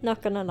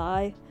 not gonna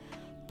lie.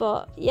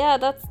 But yeah,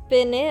 that's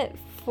been it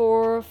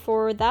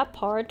for that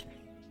part.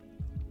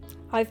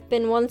 I've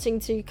been wanting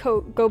to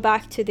go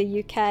back to the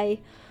UK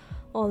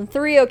on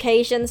 3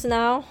 occasions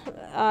now.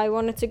 I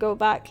wanted to go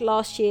back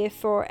last year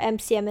for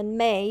MCM in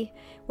May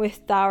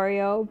with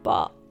Dario,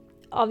 but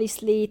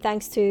obviously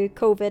thanks to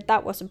COVID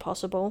that wasn't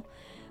possible.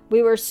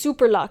 We were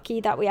super lucky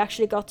that we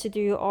actually got to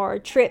do our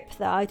trip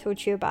that I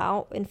told you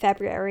about in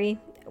February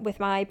with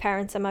my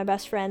parents and my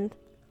best friend.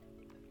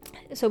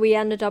 So we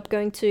ended up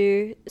going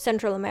to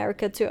Central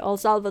America, to El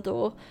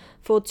Salvador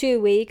for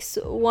 2 weeks.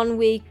 1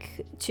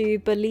 week to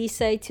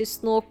Belize to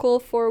snorkel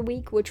for a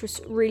week, which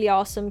was really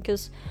awesome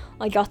because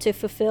I got to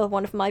fulfill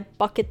one of my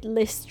bucket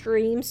list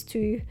dreams,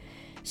 to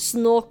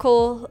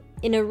snorkel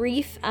in a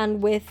reef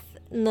and with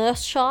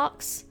nurse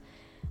sharks.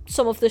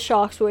 Some of the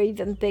sharks were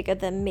even bigger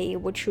than me,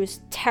 which was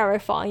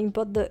terrifying,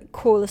 but the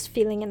coolest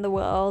feeling in the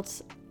world.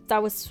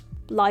 That was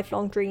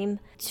lifelong dream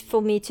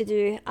for me to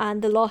do.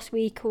 And the last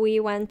week we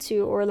went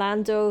to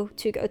Orlando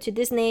to go to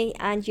Disney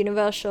and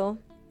Universal.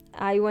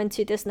 I went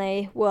to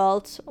Disney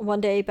World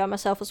one day by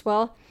myself as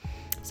well,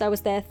 So I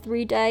was there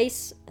 3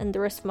 days, and the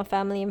rest of my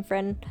family and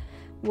friend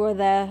were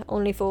there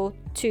only for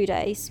 2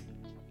 days.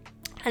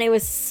 And it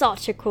was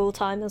such a cool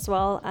time as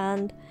well.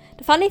 And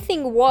the funny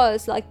thing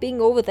was, like,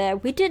 being over there,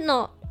 we did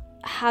not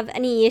have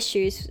any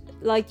issues.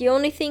 Like, the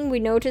only thing we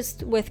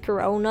noticed with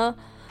Corona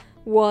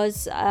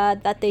was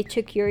that they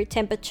took your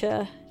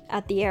temperature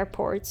at the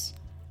airports.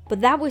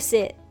 But that was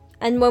it.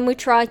 And when we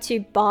tried to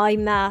buy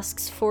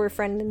masks for a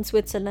friend in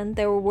Switzerland,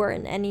 there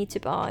weren't any to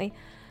buy.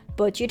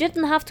 But you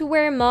didn't have to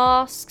wear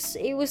masks.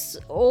 It was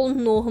all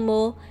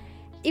normal.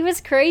 It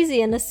was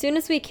crazy. And as soon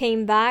as we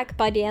came back,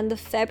 by the end of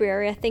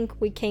February, I think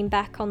we came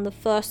back on the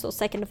 1st or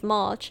 2nd of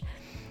March.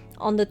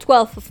 On the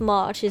 12th of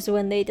March is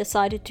when they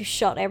decided to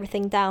shut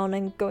everything down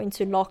and go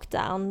into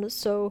lockdown.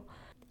 So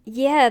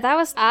yeah, that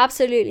was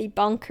absolutely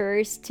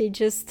bonkers to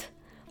just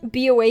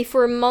be away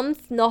for a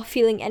month, not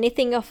feeling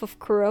anything off of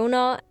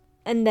Corona.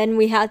 And then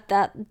we had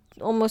that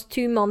almost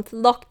 2-month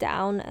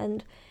lockdown,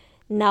 and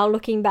now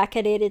looking back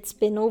at it, it's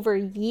been over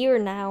a year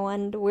now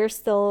and we're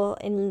still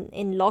in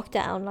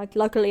lockdown. Like,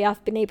 luckily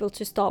I've been able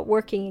to start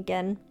working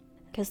again,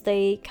 because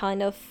they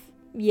kind of,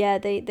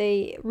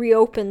 they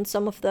reopened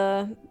some of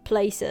the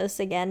places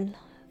again.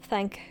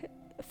 Thank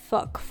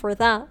fuck for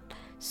that.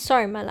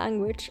 Sorry, my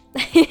language.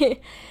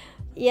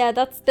 Yeah,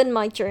 that's been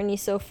my journey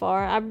so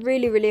far. I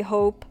really, really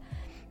hope,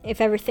 if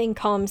everything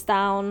calms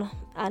down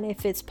and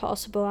if it's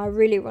possible, I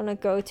really want to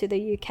go to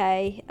the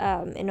UK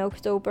in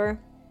October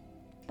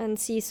and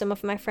see some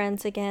of my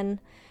friends again.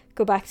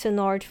 Go back to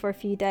North for a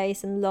few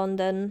days in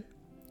London,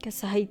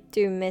 because I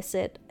do miss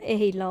it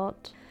a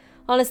lot.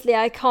 Honestly,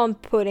 I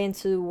can't put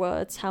into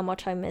words how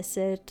much I miss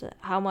it,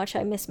 how much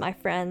I miss my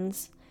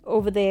friends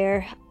over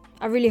there.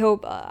 I really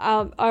hope,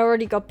 I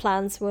already got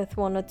plans with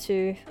 1 or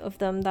 2 of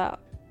them that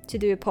to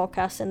do a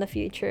podcast in the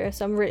future,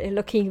 so I'm really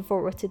looking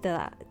forward to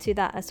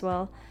that as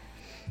well.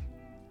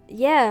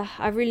 Yeah,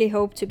 I really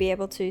hope to be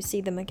able to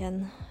see them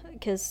again,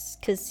 because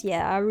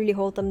I really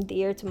hold them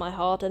dear to my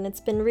heart, and it's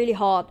been really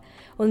hard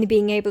only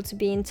being able to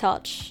be in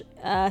touch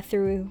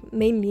through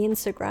mainly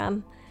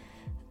Instagram.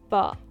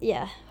 But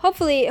yeah,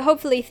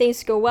 hopefully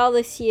things go well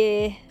this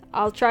year.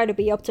 I'll try to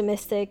be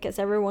optimistic, as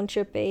everyone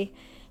should be,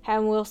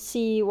 and we'll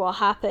see what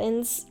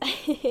happens.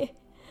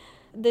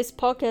 This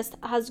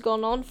podcast has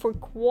gone on for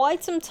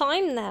quite some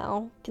time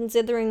now,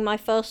 considering my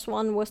first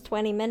one was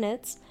 20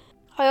 minutes.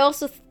 I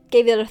also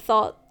gave it a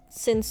thought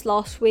since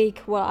last week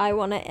what I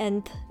want to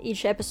end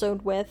each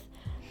episode with.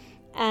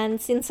 And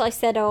since I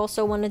said I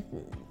also want to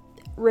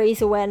raise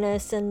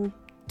awareness and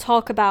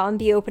talk about and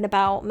be open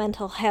about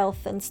mental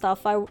health and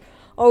stuff, I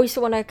always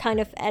want to kind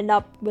of end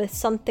up with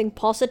something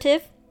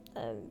positive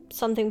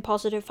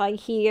I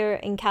hear,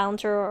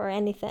 encounter, or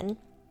anything.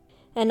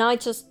 And I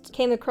just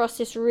came across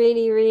this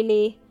really,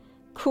 really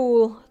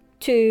cool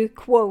 2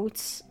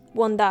 quotes,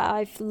 one that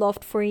I've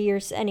loved for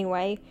years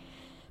anyway,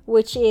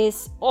 which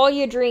is, all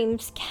your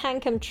dreams can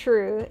come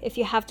true if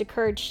you have the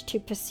courage to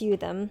pursue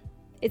them.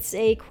 It's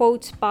a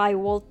quote by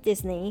Walt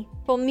Disney.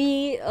 For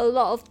me, a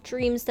lot of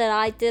dreams that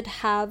I did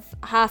have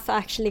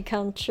actually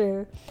come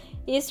true.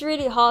 It's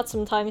really hard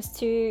sometimes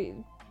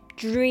to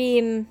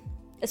dream,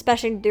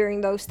 especially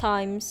during those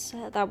times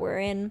that we're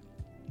in,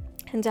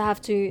 and to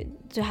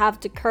have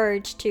the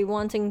courage to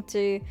wanting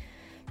to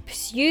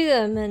pursue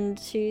them and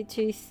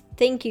to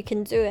think you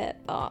can do it.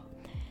 But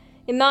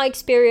in my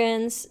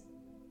experience,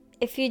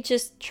 if you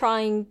just try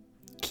and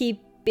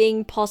keep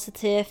being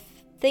positive,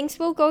 things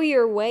will go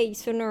your way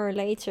sooner or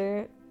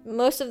later.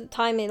 Most of the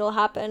time it'll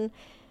happen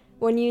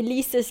when you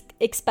least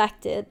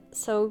expect it,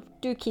 so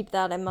do keep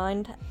that in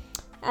mind.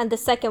 And the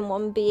second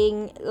one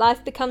being,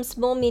 life becomes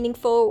more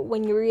meaningful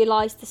when you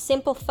realize the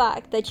simple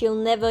fact that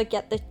you'll never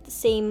get the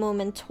same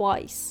moment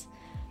twice.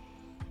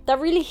 That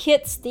really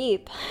hits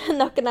deep,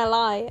 not gonna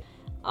lie.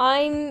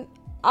 I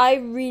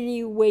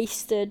really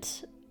wasted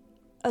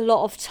a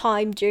lot of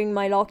time during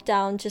my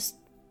lockdown just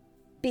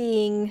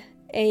being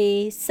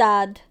a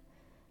sad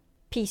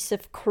piece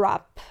of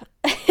crap.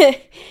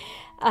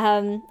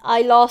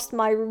 I lost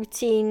my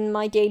routine,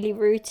 my daily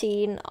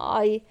routine.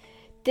 I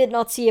did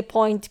not see a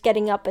point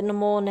getting up in the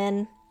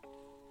morning.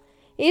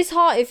 It's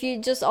hard if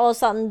you just all of a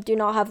sudden do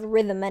not have a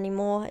rhythm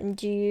anymore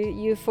and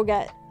you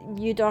forget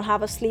you don't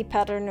have a sleep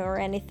pattern or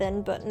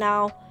anything. But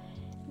now,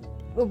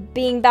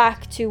 being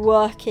back to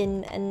work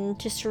and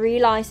just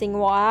realizing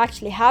what I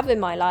actually have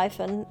in my life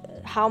and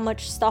how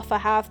much stuff I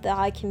have that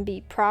I can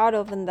be proud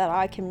of and that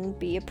I can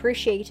be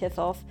appreciative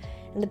of,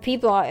 and the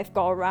people I've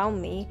got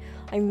around me,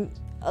 I'm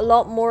a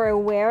lot more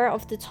aware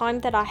of the time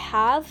that I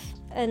have,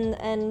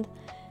 and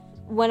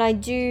when I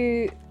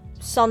do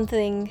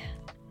something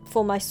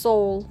for my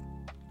soul,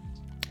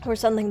 or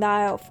something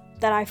that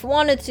I've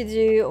wanted to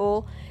do,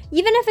 or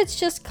even if it's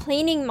just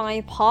cleaning my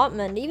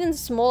apartment, even the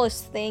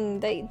smallest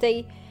thing,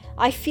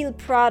 I feel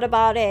proud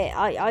about it.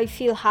 I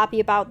feel happy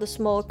about the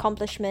small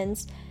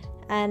accomplishments,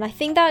 and I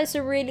think that is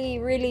a really,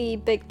 really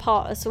big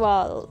part as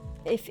well.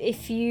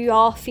 If you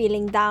are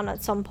feeling down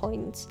at some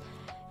point,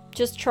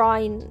 just try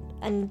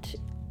and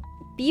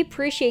be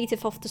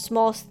appreciative of the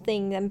smallest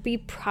thing and be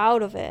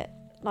proud of it.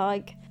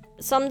 Like,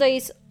 some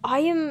days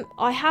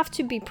I have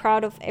to be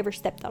proud of every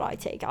step that I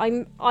take.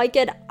 I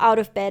get out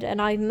of bed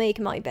and I make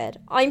my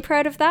bed. I'm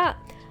proud of that.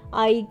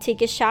 I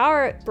take a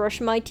shower,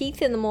 brush my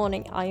teeth in the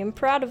morning. I am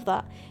proud of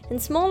that.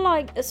 And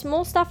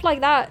small stuff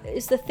like that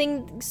is the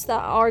things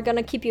that are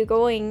gonna keep you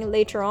going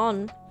later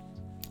on.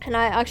 And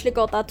I actually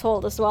got that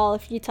told as well a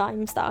few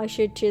times, that I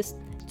should just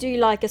do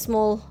like a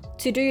small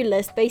to-do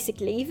list,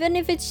 basically, even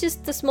if it's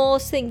just the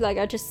smallest thing, like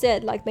I just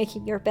said, like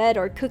making your bed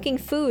or cooking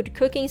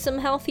some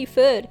healthy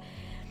food.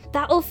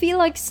 That'll feel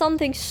like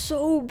something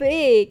so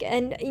big,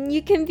 and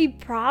you can be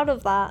proud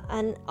of that.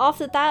 And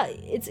after that,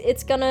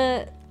 it's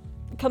gonna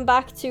come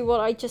back to what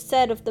I just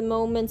said of the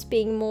moments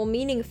being more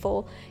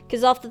meaningful,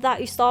 because after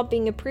that you start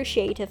being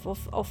appreciative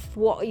of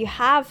what you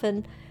have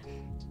and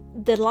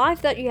the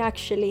life that you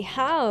actually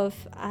have,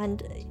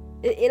 and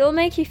it'll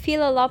make you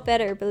feel a lot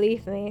better,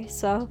 believe me.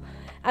 So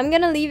I'm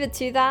gonna leave it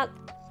to that.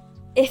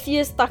 If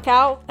you stuck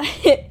out,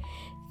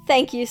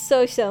 thank you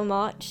so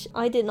much.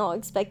 I did not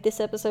expect this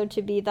episode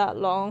to be that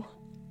long.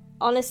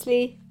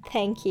 Honestly,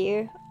 thank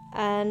you.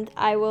 And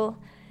I will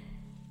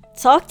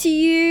talk to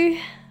you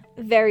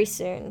very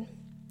soon.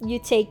 You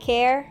take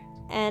care,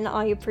 and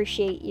I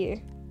appreciate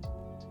you.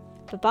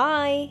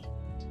 Bye-bye.